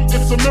the street,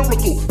 it's a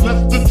miracle.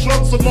 Left the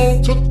drugs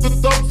alone, took the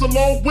thugs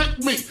along with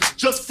me.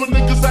 Just for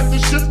niggas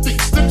acting shifty.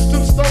 Sticks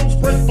and stones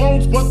break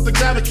bones, but they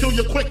gotta kill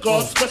you quicker.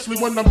 Especially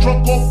when I'm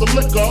drunk off the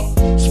liquor.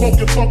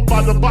 Smoking funk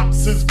by the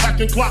boxes,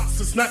 packing clocks.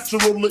 It's natural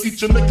to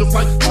eat your niggas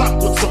like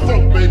chocolates. The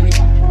funk, baby.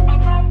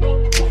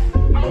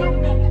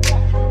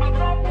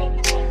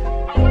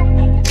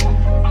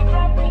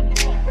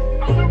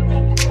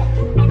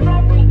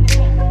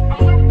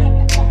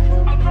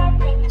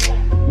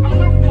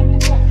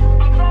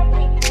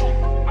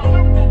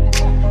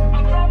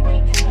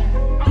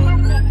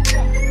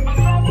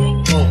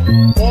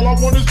 All I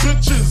want is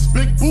bitches,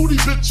 big booty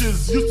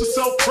bitches. Used to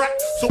sell crack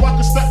so I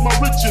could stack my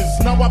riches.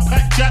 Now I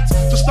pack cats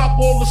to stop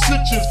all the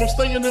snitches from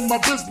staying in my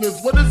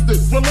business. What is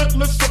this?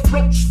 Relentless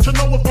approach to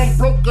know if I'm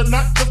broke or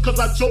not. Just cause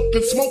I joke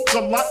and smoke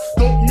a lot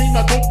don't mean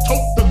I don't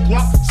tote the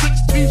Glock.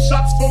 16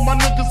 shots for my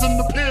niggas in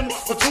the pen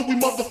until we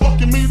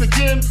motherfucking meet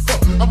again.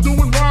 I'm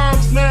doing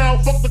rhymes now,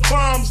 fuck the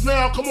crimes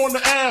now. Come on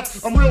the Ave,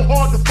 I'm real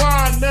hard to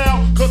find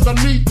now. Cause I'm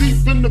knee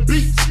deep in the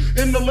beats.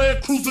 In the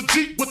Land Cruiser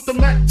Jeep with the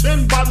Mac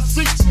 10 by the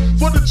seats.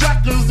 For the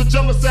jackers, the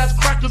jealous ass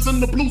crackers in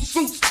the blue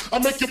suits. I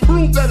make you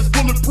prove that it's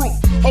bulletproof.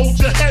 Hold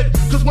your head,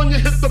 cause when you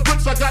hit the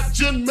bricks, I got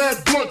gin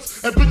mad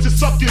blunts and bitches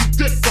sucking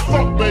dick. The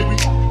fuck, baby.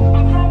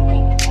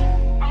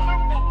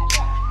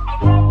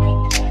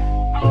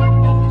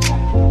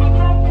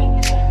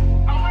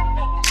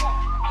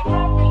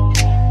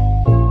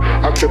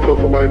 I can't tell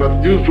somebody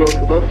not to use drugs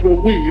because I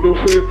smoke weed, you know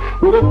what I'm saying?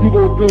 Whatever you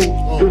gonna do,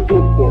 just do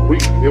it for a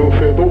reason, you know what I'm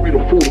saying? Don't be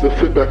the fool, just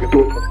sit back and do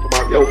it for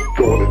somebody else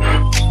doing it.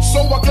 So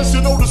I guess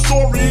you know the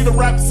story, the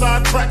rap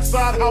side, crack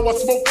side, how I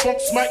smoke funk,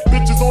 smack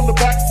bitches on the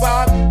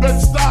backside.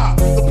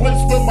 Bed-Stuy, the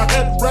place where my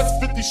head rests,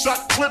 50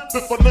 shot clip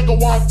if a nigga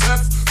want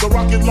test. The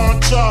rocket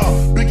launcher,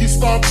 Biggie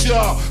stomp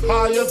ya,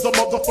 high as a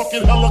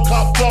motherfucking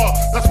helicopter.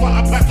 That's why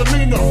I pack a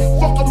Nina,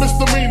 fuck a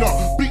misdemeanor,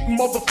 beating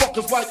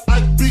motherfuckers like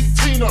Ike beat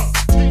Tina.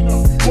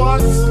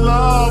 What's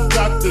love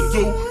got to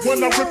do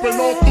when I'm ripping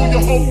all through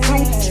your whole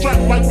crew?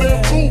 Strapped like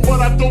bamboo, but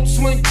I don't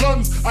sling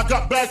guns. I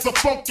got bags of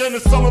funk and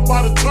it's selling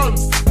by the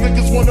tons.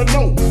 Niggas wanna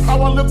know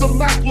how I live the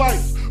Mac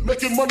life.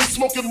 Making money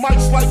smoking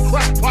mics like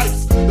crack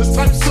pipes. It's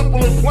type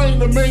simple and plain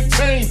to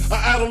maintain. I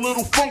add a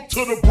little funk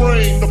to the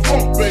brain, the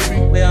funk,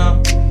 baby.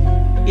 Well,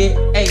 yeah,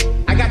 hey,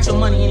 I got your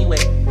money anyway.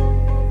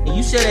 And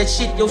you sell that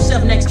shit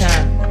yourself next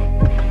time.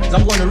 Cause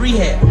I'm going to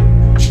rehab.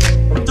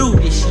 I'm through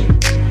with this shit.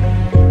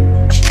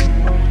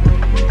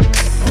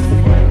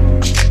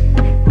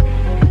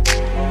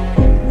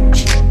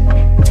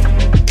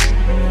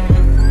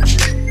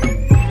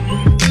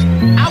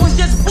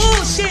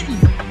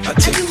 I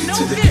take you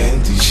to the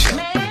candy shop.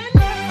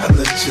 I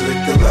let you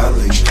lick the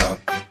lollipop.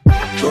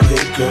 Go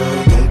ahead,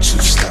 girl, don't you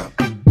stop.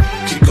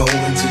 Keep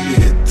going till you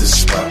hit the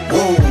spot.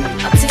 Whoa.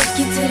 I'll take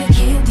you to the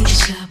candy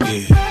shop.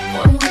 Yeah.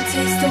 One more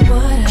taste of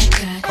what I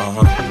got.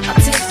 I'll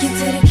take you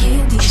to the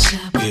candy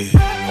shop. Yeah.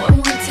 One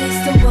more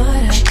taste of what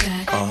I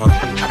got.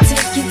 I'll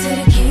take you to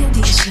the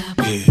candy shop.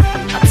 Yeah.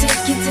 I'll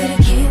take you to the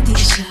candy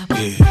shop.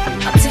 Yeah.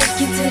 I'll take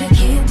you to the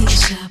candy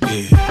shop.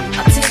 Yeah.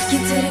 I'll take you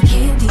to the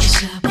candy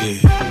shop.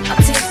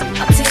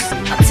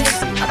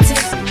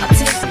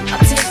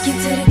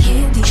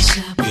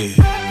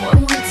 One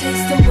more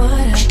taste of what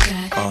I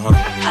got.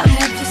 I'll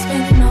have you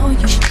spending all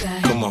you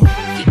got. Come on.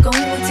 Keep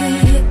going till you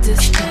hit the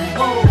spot.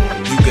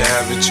 You can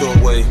have it your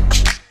way.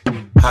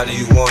 How do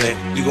you want it?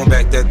 You gon'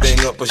 back that thing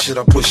up or should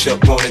I push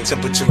up on it?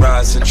 Temperature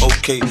rising,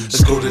 okay,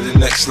 let's go to the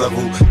next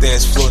level.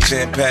 Dance floor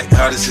jam packed,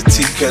 hot as a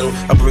tea kettle.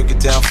 I break it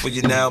down for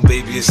you now,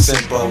 baby, it's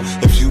simple.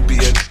 If you be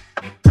a,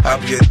 I'll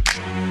be a.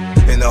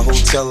 In the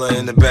hotel or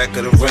in the back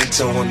of the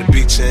rental, on the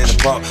beach or in the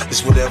park,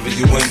 it's whatever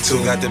you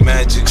into. Got the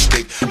magic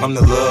stick, I'm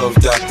the love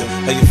doctor.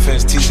 How your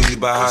fans teasing you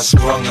about how I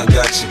sprung, I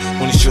got you.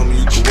 When you show me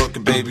you can work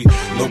it, baby,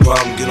 no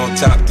problem. Get on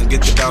top, then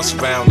get to bounce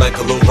around like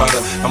a low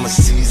rider. I'm a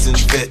seasoned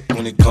vet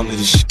when it comes to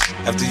this shit.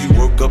 After you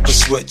work up a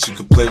sweat, you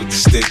can play with the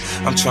stick.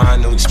 I'm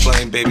trying to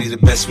explain, baby, the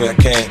best way I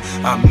can.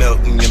 I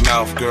melt in your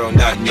mouth, girl,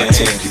 not in your hand.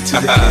 Take you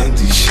to the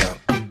candy shop.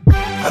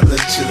 I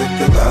let you lick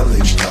the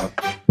lollipop.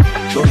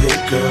 Go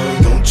ahead,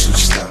 girl, don't you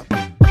stop.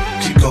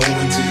 Keep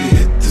going till you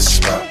hit the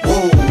spot.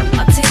 Whoa.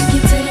 I'll take you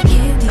to the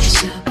candy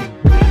shop.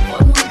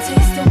 One more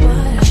taste of what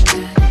I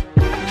got.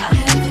 I'll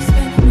have you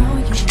spending all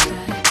you got.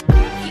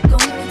 Keep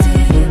going till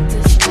you hit the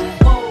spot.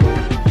 Whoa.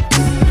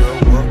 Girl,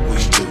 what we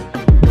do,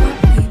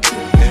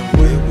 and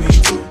where we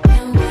do,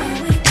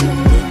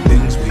 the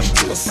things we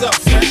do. What's up,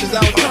 fresh as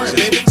out turn,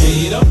 baby?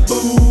 Hey, the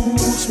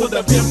boots with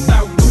a pimped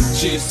out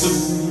Gucci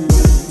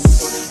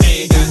suits.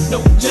 Ain't got no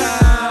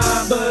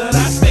job, but I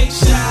stay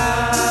shy.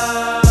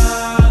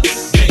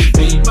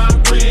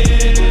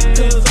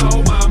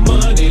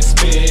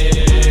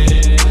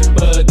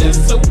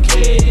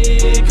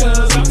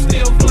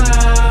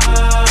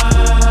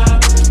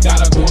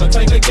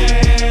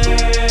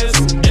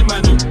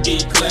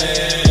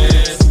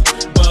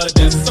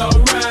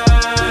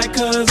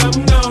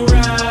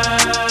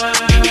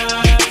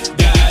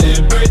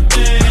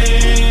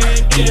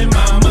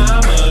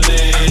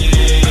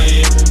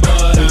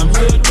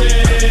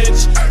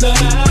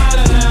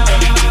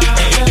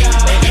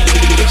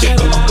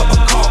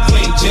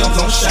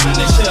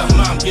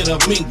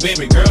 Mink,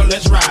 baby girl,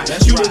 let's ride.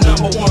 You the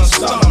 #1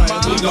 star,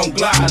 we gon'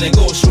 glide and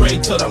go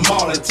straight to the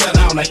mall and tell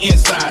on the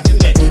inside.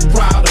 That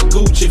proud of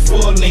Gucci,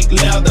 full length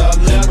leather,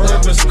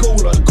 urban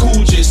schooler,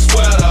 Gucci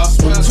sweater,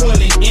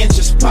 20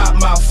 inches pop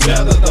my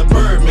feather. The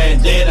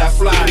Birdman, dead I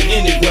fly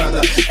any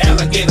weather.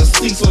 Alligator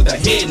seats with the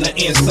head in the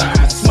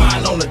inside.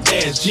 Smile on the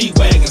dash,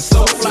 G-Wagon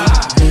so fly.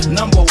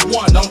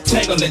 #1, don't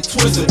tangle and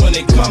twist it when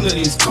it comes to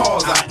these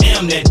cars. I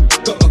am that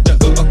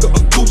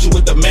Gucci Gucci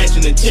with the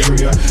matching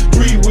interior.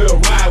 3-wheel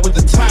ride with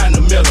the tie in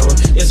the middle.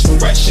 It's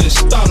fresh and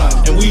stunner,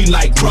 and we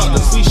like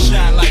brothers. We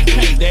shine like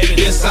paint, baby,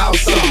 this our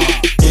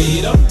summer.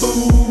 Get a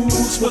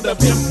boots with a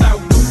pimped out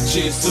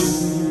Gucci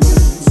suit.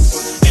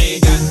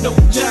 Ain't got no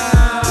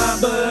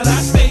job, but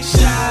I stay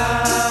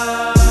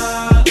shy.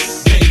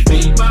 Can't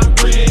pay my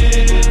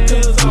rent,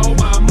 cause all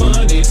my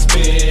money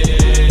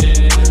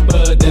spent.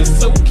 But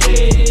that's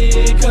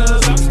okay,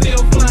 cause I'm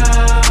still fly.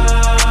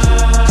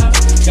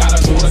 Gotta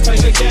go to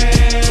take a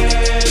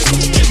gas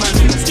in my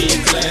new ski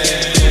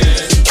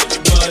class.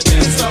 But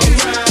that's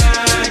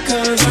alright,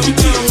 cause I'm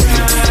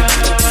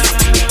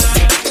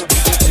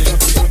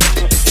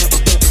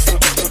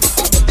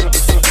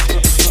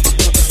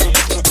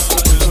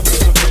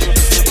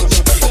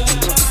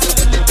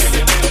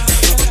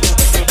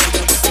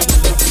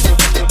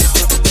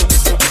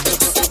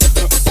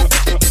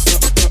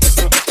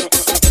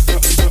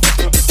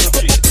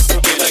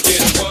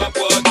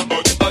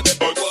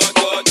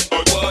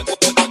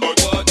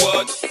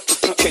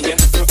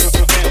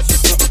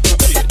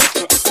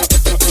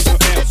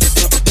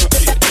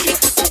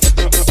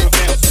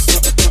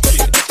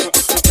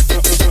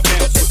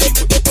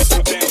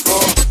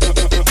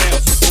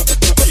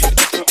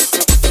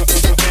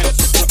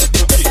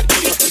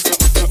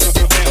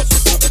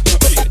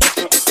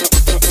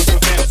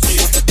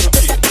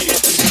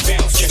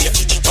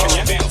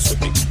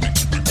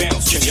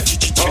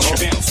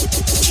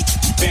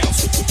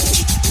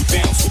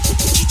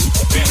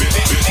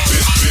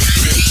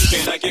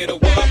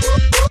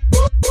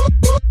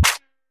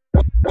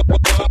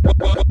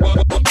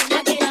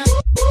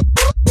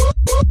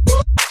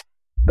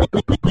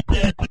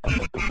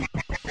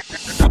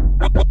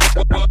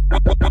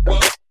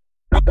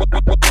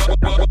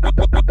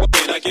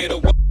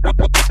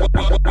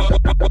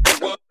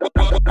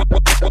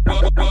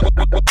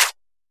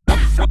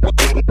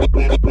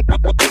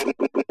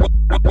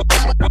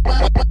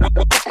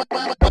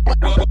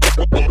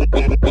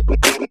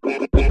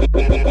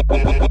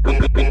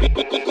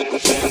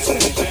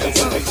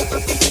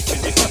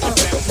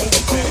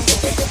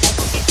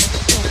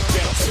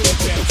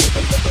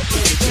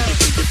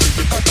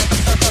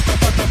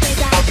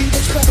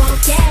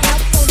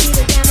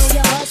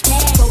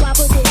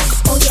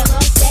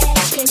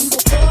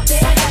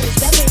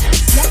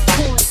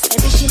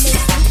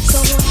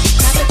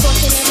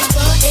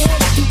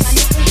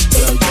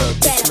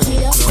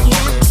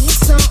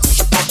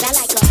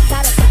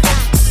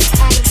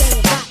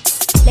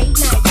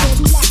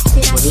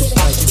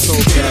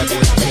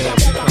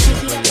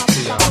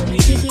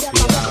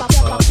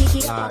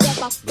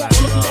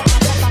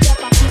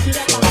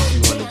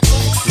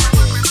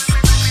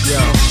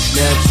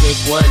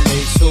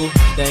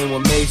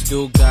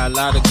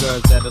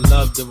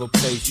to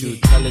replace you.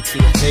 Tell it to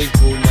your face,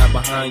 boo, not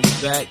behind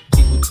your back.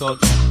 People talk,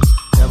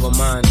 never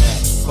mind that.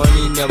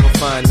 Honey, never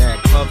find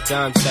that. Puff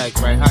down sack,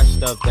 right? Hot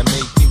stuff that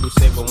make people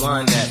say,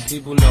 rewind that.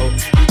 People know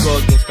you go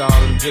against the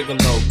Harlem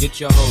Gigolo. Get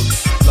your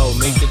hoes low,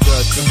 make the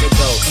girls drink the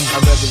dough. I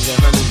represent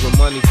honeys with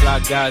money, fly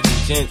guys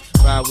and gents.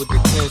 Ride with the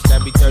tents,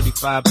 that be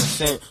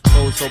 35%.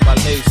 Gold so by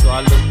lace, so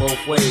I look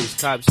both ways.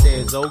 Cop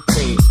says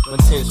okay, when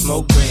 10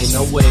 smoke green,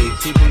 no way.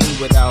 People me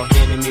without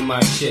handing me my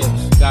chips.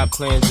 Got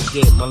plans to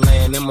get my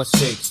land and my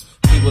six.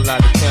 People out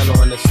of town don't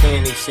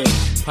understand they shit.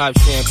 Pop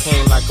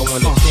champagne like I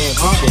won a championship.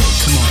 Come on.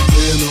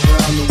 Been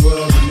around the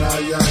world and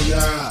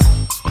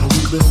and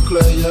we been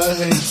player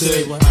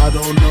hated. I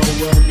don't know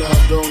when, I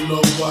don't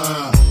know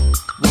why.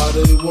 Why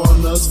they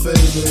want us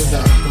faded,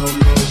 I don't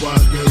know why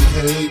they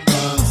hate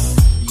us.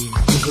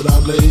 Look at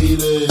our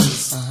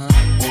ladies, on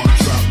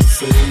top of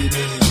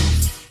faded.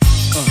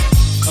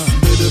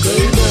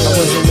 I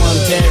was in one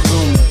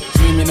bedroom,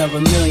 dreaming of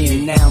a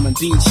million. Now I'm in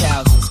beach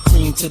houses,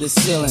 cream to the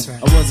ceiling.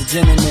 I was a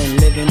gentleman,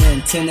 living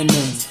in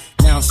tenements.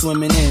 Now I'm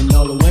swimming in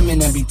all the women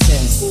that be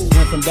 10.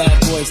 Went from bad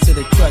boys to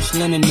the crushed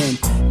linen men.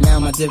 Now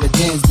my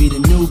dividends be the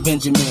new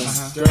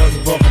Benjamins. Girls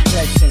of all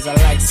complexions, I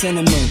like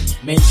cinnamon.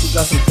 Maybe she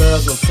got some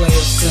girls with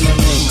players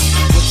cinnamon.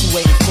 What you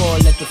waiting for?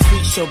 Let the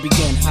freak show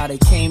begin. How they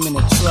came in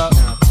a truck.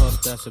 Nah,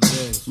 puff, that's a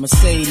bitch.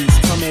 Mercedes,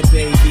 come here,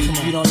 baby.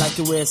 You don't like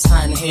it where it's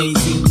hot and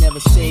hazy. Never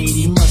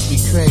shady, you must be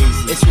crazy.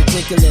 It's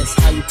ridiculous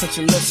how you put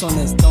your lips on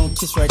this. Don't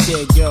kiss right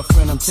there,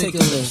 girlfriend, I'm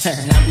ticklish.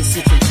 And I be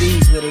sipping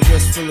B's with a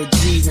wrist full of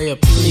G's. Hey,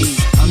 please,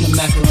 I'm the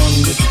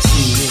macaroni with the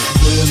cheese.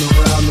 Been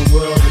around the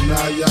world and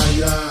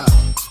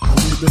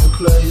we been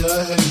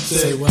player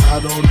hated. I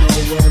don't know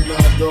when, I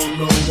don't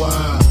know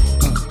why.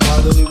 Why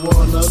they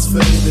want us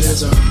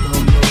faded, I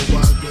don't know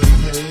why they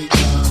hate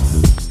us.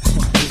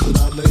 Look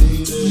at our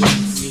ladies,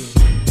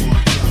 on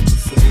top of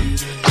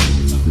faded.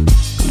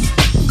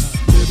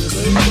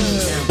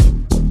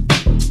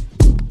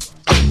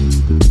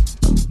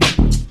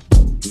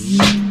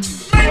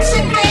 Make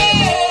some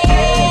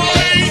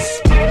noise!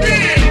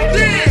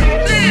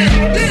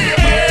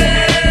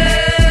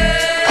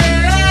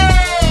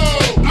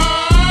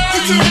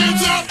 Put your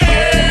hands up!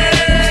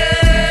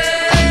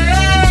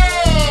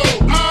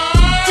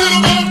 Get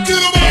 'em up!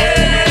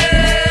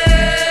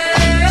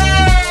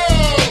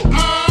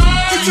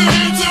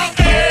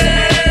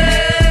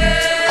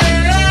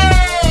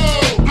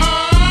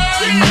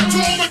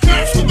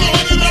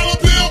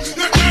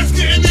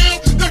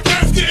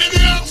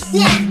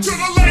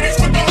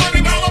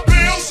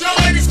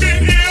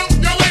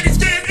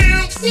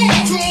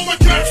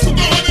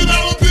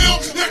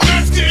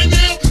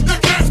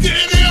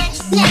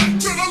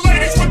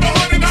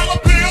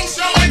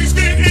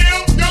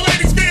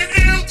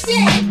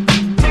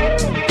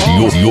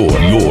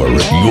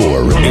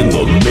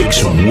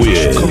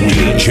 with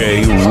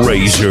DJ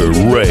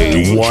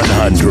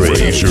Razorray100.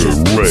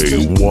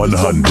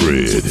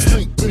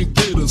 Razorray100.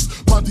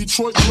 My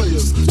Detroit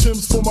players,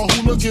 Tim's for my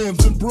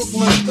hooligans in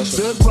Brooklyn.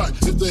 Dead right,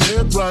 if the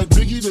head right,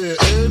 Biggie there,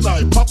 and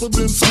I. Papa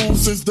been school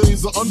since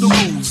days of under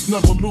rules.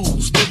 Never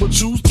lose, never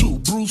choose to.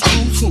 Bruise,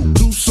 cruise, who?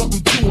 Do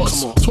something to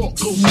us. Talk,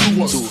 go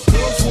through us.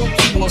 Girls want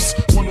to us,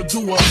 wanna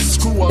do us,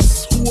 screw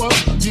us. Who us?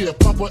 Yeah,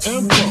 Papa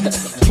and Pump.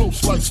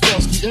 Close like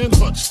Starsky and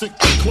Hutch, stick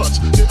to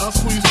clutch. Yeah, I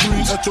squeeze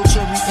three at your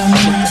cherry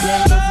M3.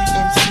 Bang every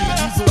MC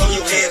easily. Throw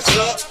your hands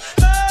up.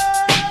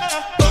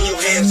 Throw your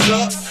hands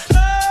up.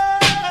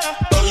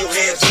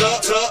 Hands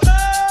up, up.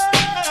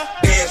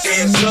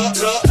 Hands up,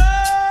 up.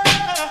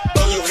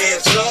 Throw your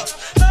hands up.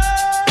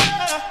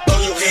 Throw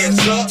your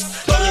hands up.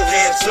 Throw your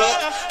hands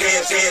up.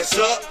 Hands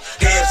up.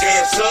 Hands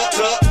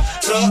up, up.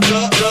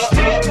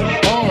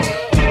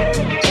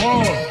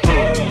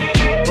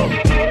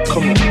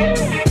 Come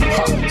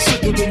on.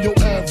 Sicker than your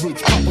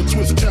average. Papa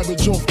twist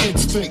cabbage off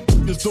instinct.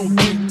 Just don't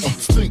think.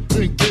 Stink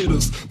pink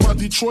gators. My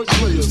Detroit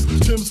players.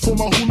 Tim's for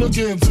my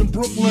hooligans in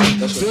Brooklyn.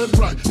 Dead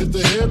right, if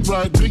the head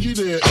right, Biggie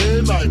there,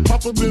 and I.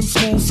 Papa been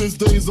school since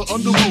days of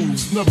under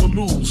rules. Never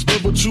lose,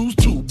 never choose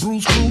to.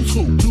 Bruise, cruise,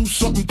 who? Do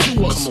something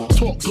to us.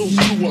 Talk, go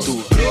through us.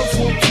 Girls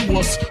want to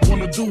us,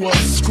 wanna do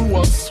us, screw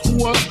us.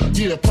 Who us?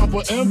 Yeah,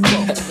 Papa and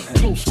Pump.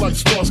 Close like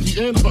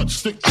Starsky and Hutch,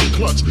 stick to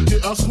clutch.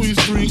 Yeah, I squeeze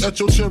three at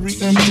your cherry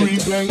M3.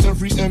 Bang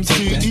every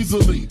MC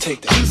easily.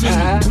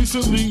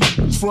 Recently,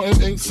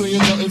 frontin' ain't saying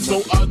nothing,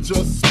 so I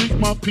just speak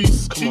my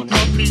peace. Keep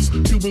my peace.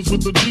 Cubans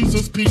with the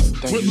Jesus piece.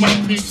 With my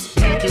peace.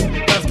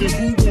 Packing, asking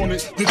who want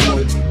it. They got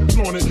it,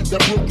 flaunt it.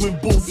 That Brooklyn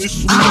bull is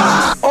sweet.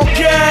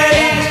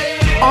 Okay,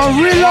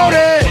 I'm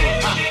reloaded.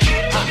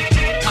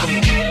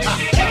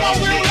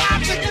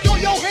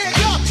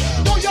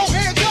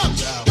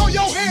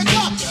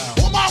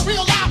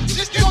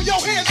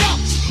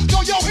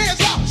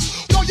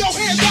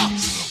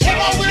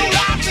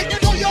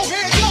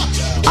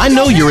 I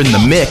know you're in the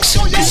mix,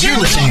 because you're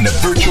listening to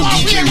Virtual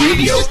DJ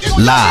Radio,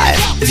 live.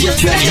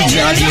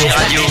 VirtualDJ Radio.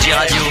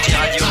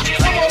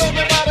 Come on,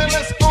 everybody,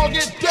 let's all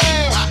get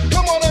down.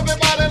 Come on,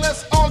 everybody,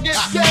 let's all get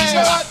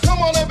down.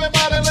 Come on,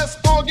 everybody, let's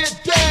all get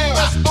down.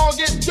 Let's all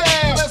get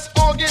down. Let's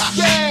all get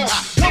down.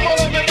 Come on,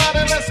 everybody,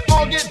 let's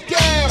all get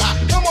down.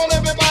 Come on,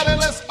 everybody,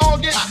 let's all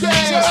get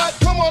down.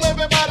 Come on,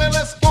 everybody,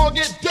 let's all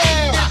get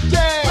down.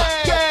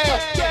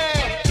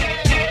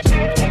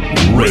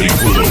 Ready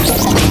for the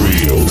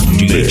real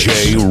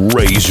DJ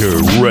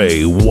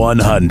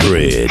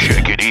Razorray100.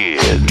 Check it in.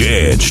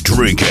 Dance,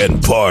 drink,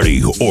 and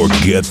party, or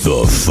get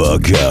the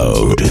fuck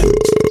out.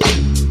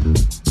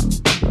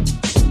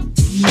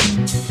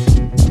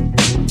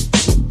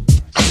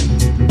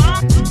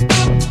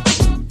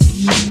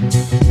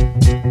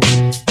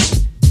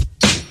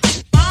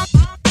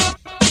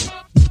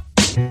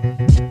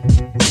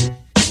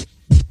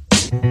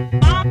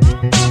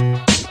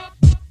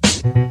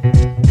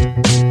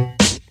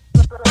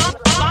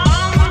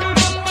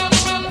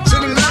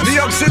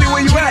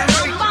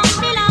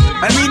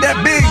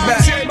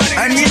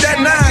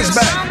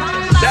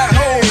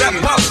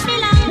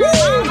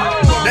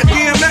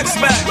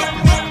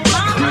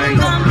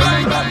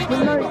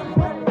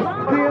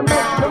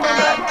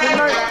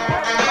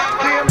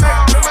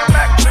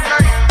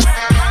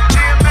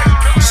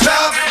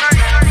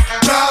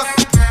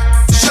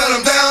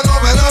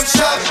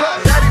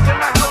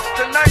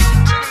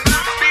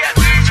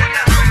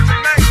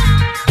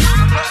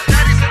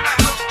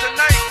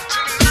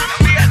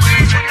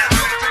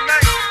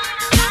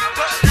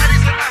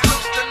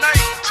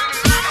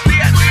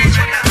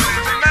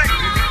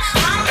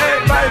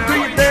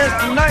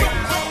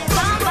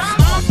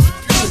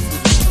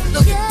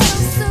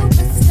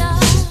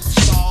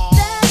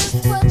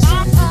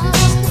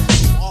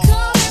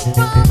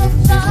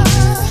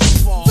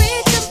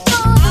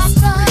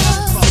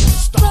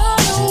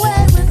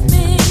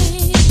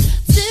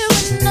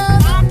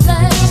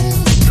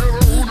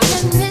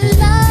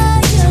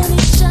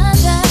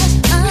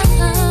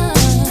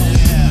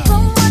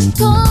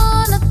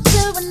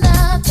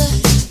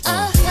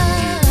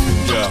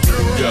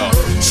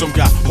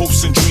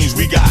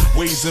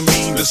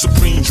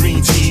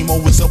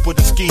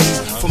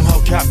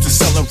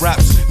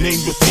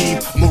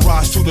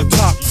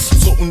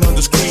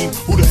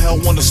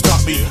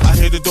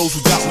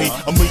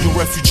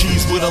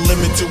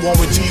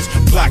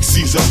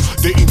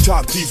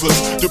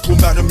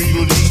 Diplomat of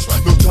Middle East,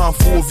 no time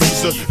for a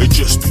visa, it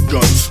just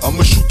begun.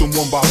 I'ma shoot them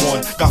one by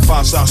one. Got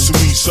 5 sides to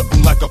me,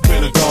 something like a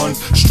pentagon.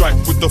 Strike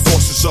with the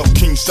forces of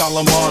King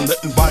Solomon,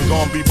 letting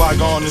bygone be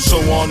bygone, and so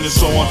on and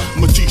so on.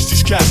 I'ma teach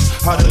these cats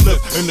how to live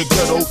in the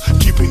ghetto,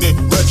 keeping it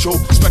retro,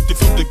 expected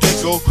from the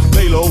get-go.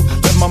 Lay low,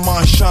 let my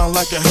mind shine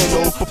like a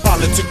halo. For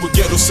politics with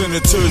ghetto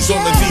senators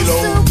on the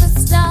D-Lo.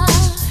 Superstar,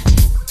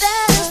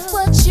 that is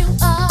what you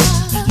are.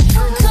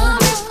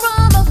 Coming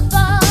from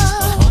afar,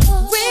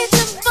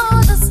 reaching for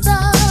the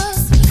stars.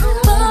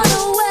 Run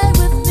away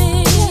with me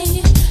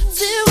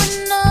to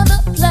another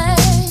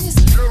place,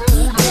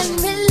 and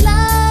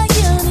rely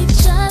on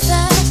each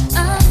other.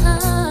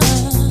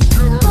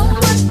 From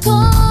one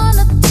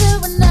corner to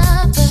another.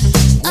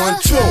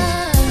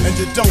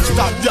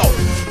 stop, yo.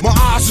 My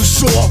eyes are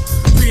sore,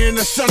 being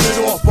a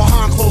senator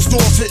behind closed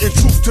doors, hitting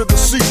truth to the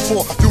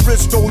C4. The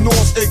rich don't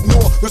north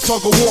ignore the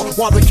tug of war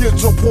while the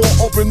kids are poor,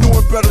 open new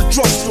and better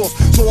drugstores.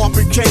 So I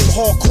became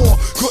hardcore,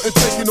 couldn't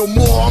take it no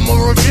more. I'ma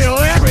reveal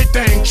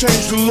everything,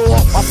 change the law.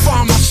 I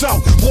find myself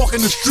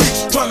walking the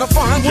streets, trying to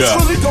find what's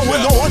really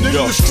going on in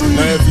the streets.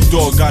 Now every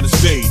dog got his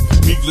day,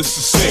 needless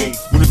to say.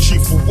 When the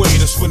chief away,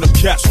 that's when the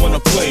cats wanna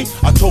play.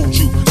 I told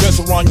you,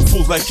 dance around you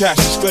fools like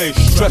Cassius Clay.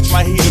 Stretch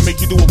my heat and make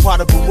you do a pot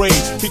of parade.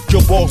 Kick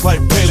your balls like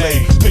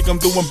Pele, think I'm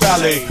doing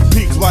ballet.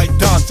 Peaks like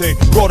Dante,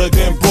 broader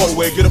than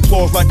Broadway. Get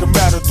applause like a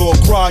matador,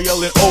 cry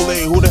yelling ole.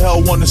 Who the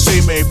hell wanna say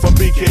me from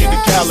BK to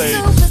Calais?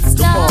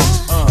 Come on,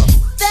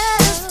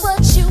 That's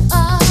what you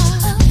are.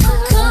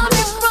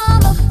 Coming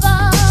from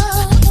afar,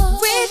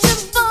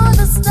 reaching for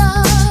the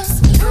stars.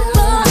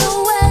 Run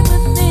away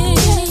with me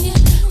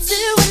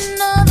to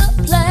another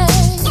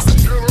place.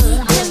 We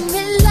can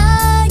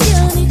rely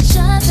on each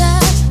other.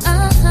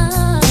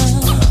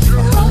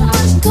 From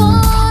one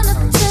corner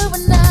to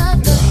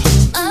another.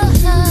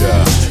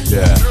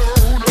 yeah.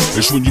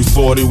 It's when you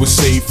thought it was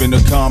safe in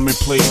a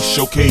commonplace.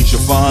 Showcase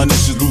your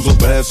finest, just lose a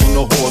pass on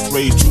the horse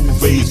race. 2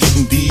 phase,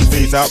 getting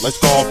D-phase out like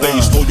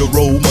Scarface. Stole your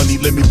road money,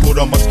 let me put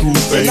on my screw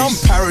face. And I'm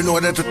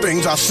paranoid at the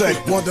things I say,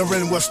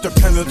 wondering what's the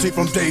penalty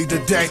from day to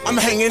day. I'm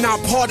hanging out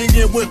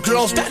partying with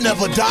girls that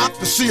never die.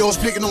 The CEO's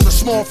picking on the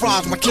small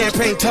fries, my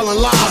campaign telling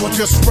lies. I was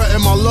just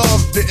spreading my love,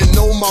 didn't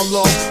know my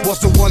love was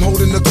the one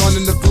holding the gun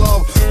in the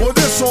glove. Well,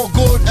 this all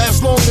good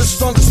as long as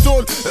it's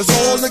understood. It's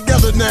all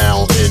together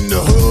now in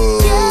the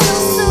hood.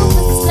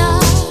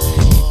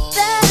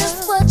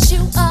 That's what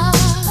you are.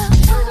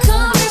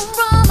 Coming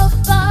from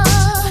afar,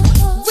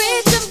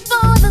 reaching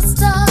for the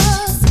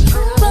stars.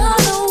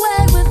 Run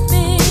away with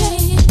me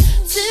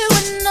to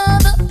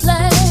another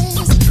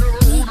place.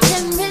 We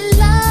can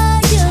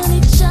rely on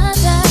each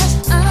other.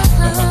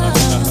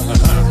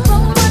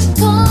 From one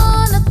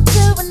corner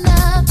to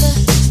another.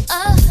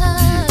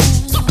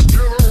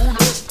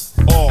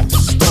 All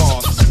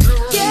stars.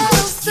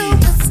 Ghetto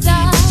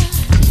superstar.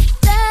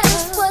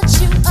 That's what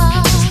you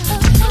are.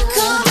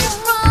 Coming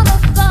from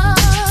afar,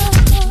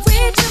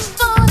 reaching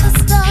for the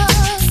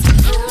stars.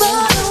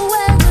 Run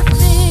away with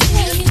me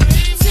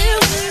to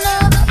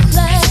another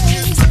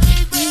place.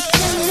 We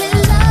can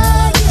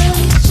rely on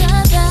each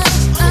other.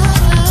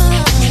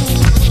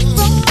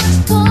 From one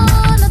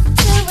corner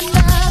to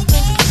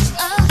another.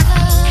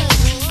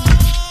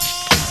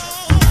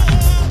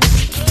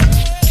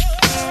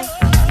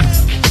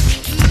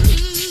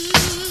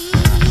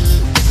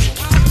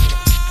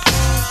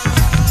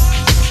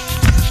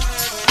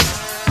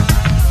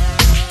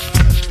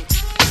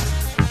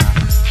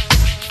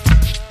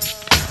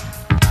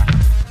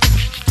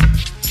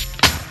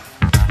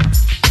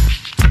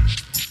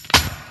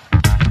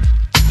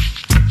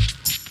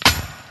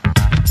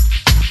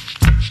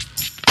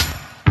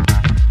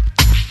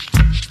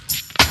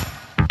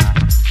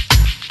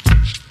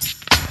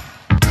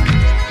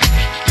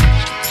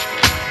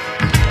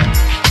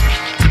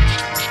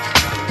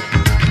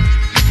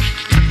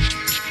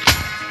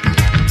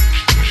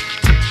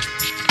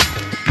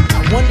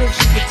 I wonder if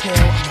she could tell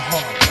I'm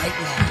hard right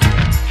now.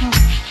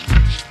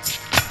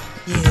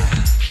 Yeah,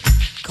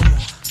 come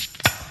on,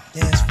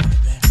 dance for me,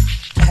 baby.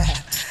 Yeah.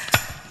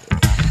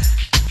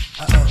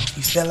 Uh-oh,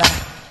 you feel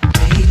like?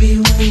 Baby,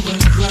 when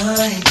we're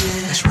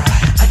grinding, That's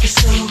right. I get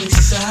so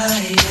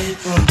excited.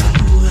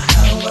 Ooh,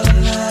 how I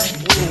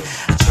like it.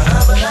 I try,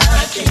 but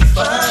I can't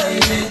find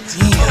it.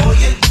 Damn. Oh,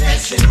 you're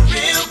dancing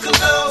real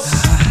close.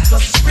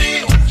 Plus it's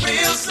real,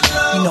 real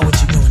slow. You know what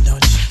you're doing,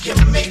 don't you?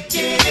 You're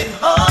making it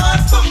hard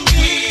for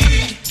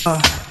me.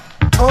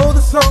 Oh,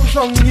 the song's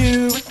on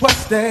you,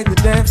 requested. You're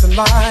dancing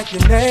like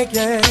you're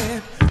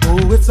naked.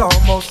 Oh, it's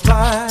almost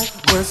like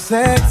we're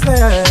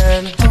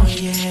sexing. Oh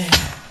yeah.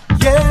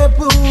 Yeah,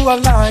 boo, I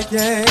like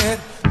it.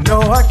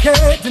 No, I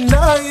can't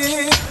deny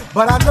it,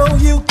 but I know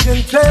you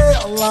can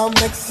tell I'm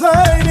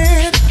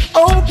excited.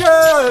 Oh,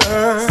 girl.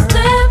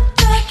 Step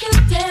back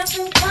and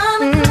dancing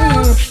kinda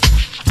close.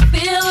 I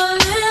feel a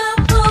little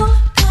pull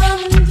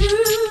coming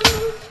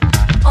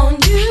through on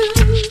you.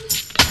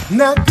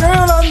 Now,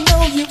 girl, I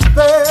know you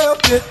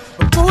felt it,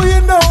 but boo,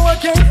 you know I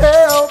can't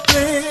help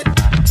it.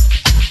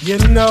 You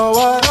know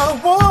what I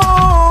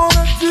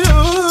wanna do.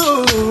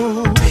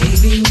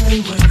 Baby,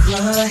 when we're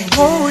grinding,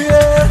 Oh,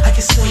 yeah. I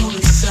get so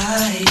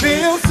excited.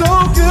 Feel so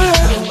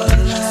good,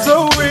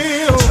 so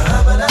real.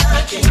 Try, but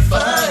I can't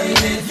find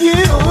it. You,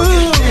 Oh,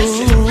 you're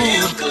dancing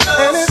real close.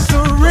 and it's so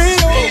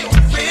real.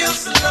 Real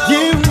slow.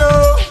 You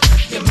know,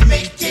 You're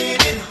making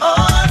it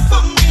hard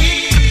for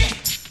me.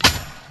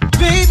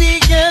 Baby,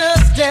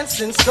 just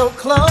dancing so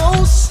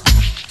close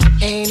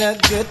ain't a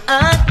good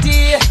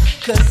idea.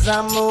 'Cause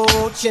I'm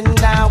watching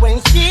now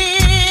and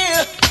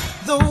here.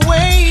 The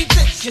way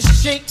that you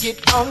shake it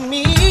on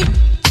me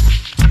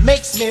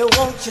makes me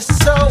want you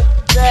so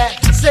bad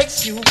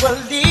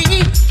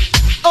sexually.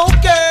 Oh,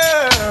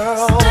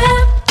 girl.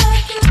 Step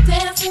back and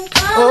dancing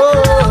kinda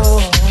Oh.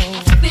 close.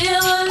 I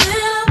feel a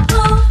little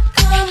pull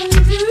coming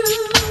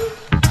through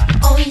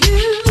on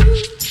you.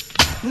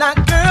 Now,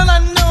 girl, I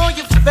know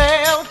you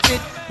felt it,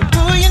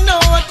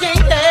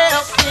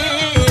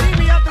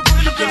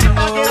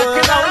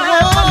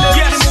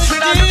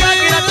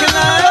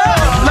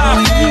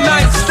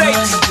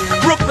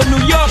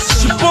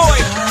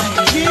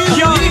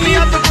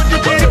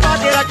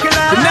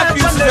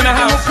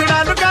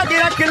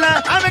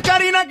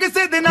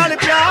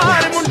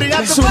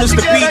 Soon as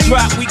the beat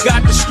drop, we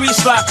got the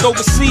streets locked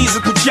overseas.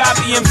 A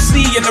Punjabi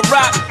MC in the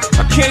rock.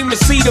 I came to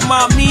see the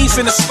mommies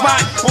in the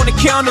spot. On the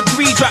count of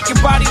 3, drop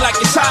your body like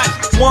it's hot.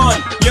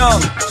 1,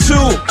 young, 2,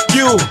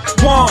 you.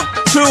 1,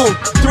 2,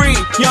 3,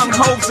 young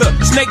hoser.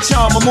 Snake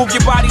charmer, move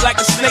your body like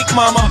a snake,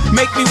 mama.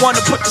 Make me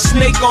wanna put the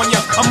snake on ya.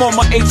 I'm on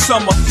my 8th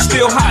summer,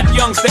 still hot.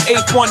 Young's the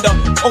 8th wonder.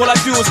 All I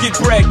do is get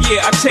bread,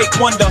 yeah. I take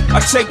wonder. I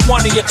take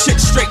one of your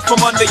chicks straight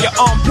from under your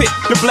armpit.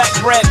 The black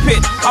Brad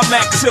Pitt. I'm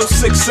act till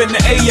 6 in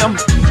the AM.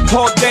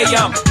 All day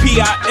I'm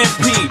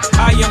P.I.M.P.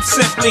 I am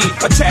simply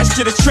attached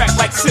to the track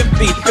like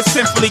simply. It's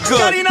simply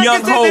good.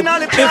 Young ho,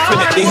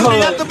 infinitely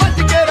hood.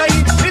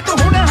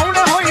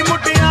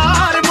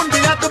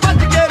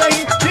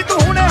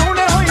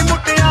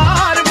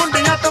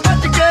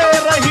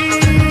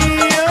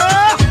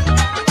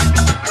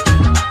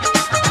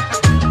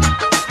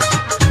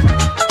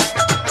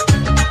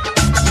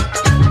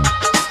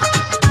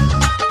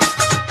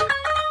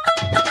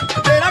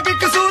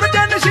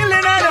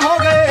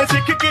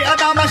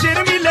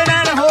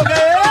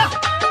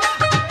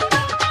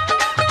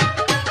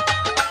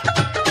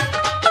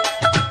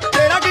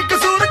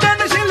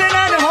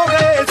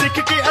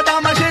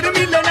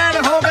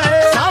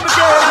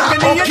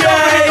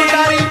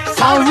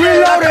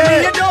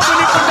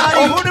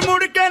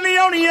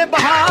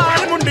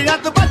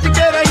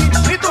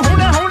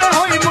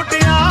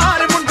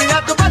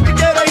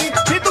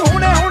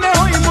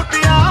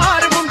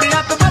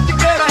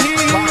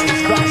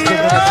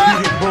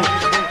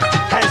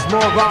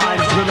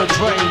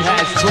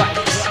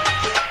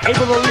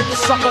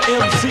 Sucker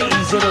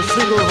MCs in a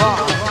single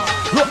rhyme.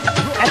 Look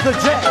at the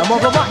jam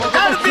of the mic.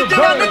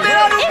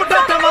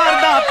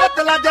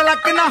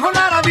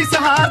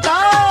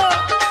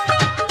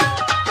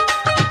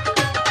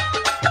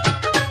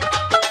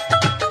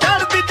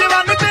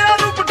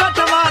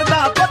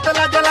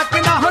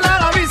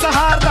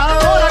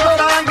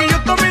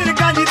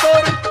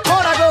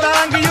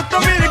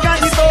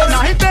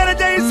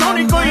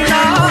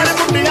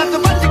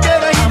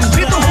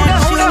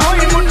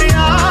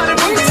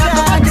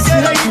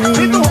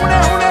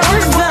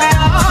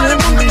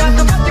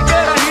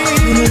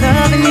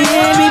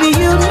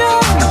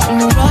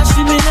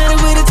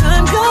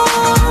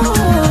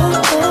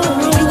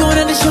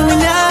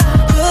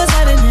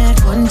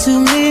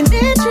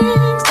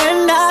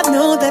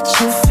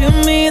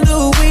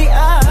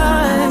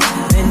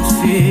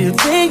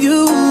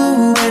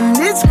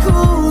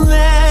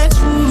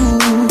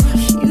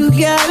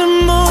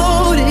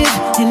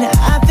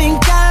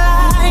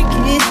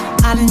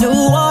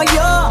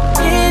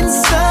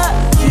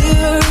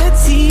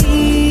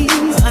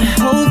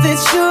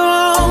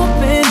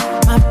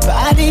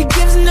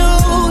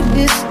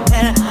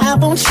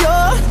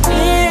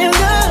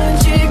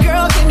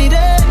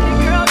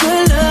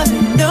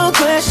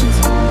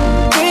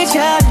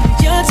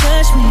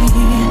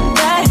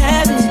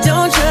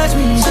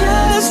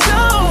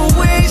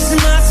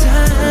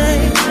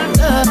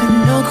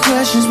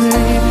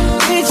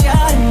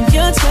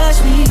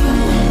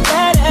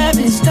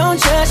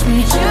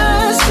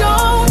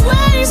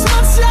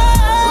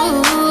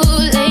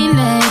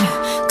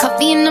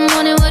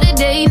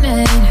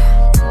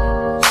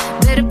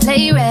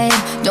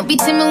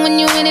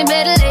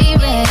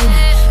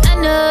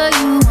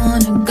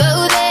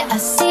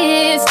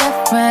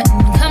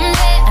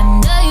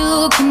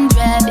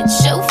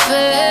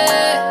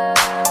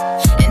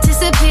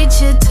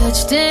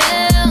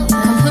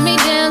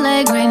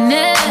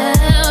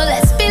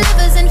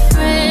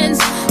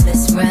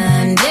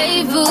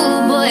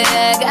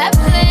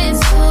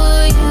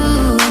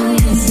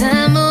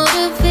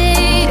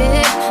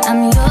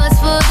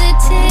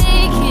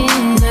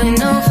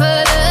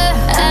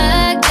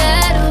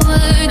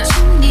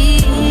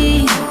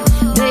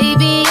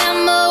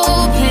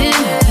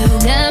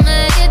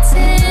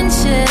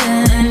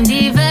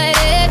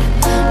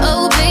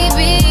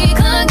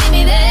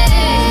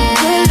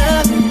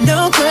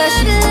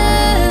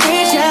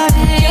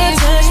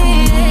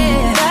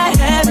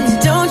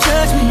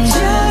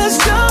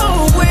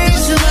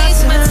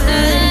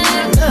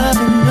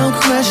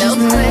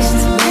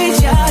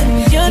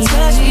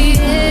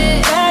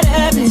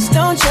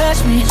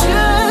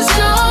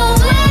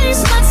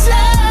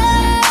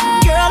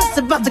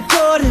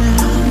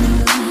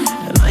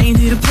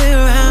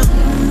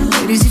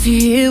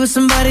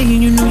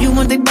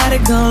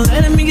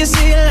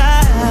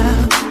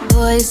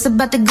 It's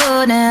about to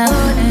go down.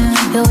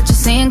 Hear what you're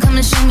saying, come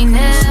and show me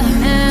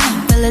now.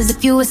 Fellas,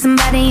 if you with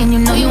somebody and you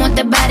know you want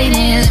that body,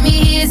 then let me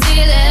hear you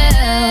say it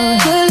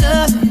loud. Good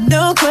love,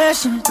 no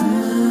question.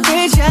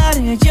 Reach out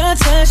and you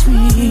touch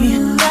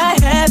me. I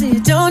have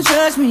it, don't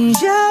judge me.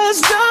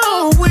 Just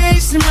don't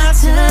waste my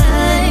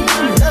time.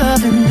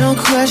 Love and no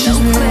questions,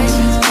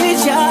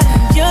 reach out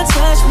and you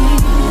touch me.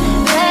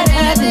 That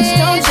happens,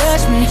 don't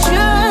judge me.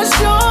 Just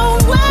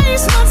don't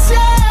waste my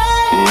time.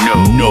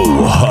 No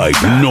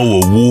hype,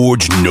 no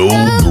awards, no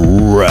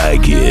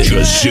bragging.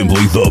 Just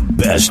simply the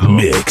best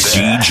mix.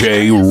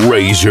 DJ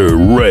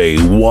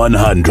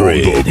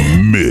Razorray100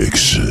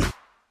 mix.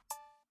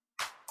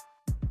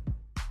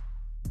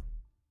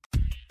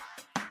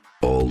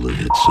 All the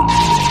hits and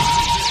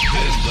more.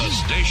 This is the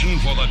station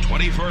for the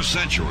 21st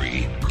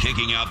century,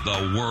 kicking out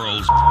the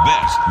world's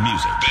best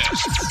music.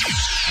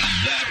 And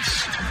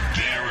that's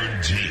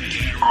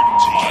guaranteed.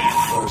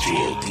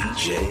 Virtual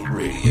DJ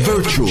Radio.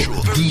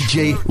 Virtual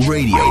DJ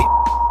Radio.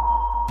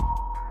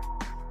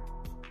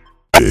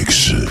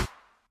 Mix.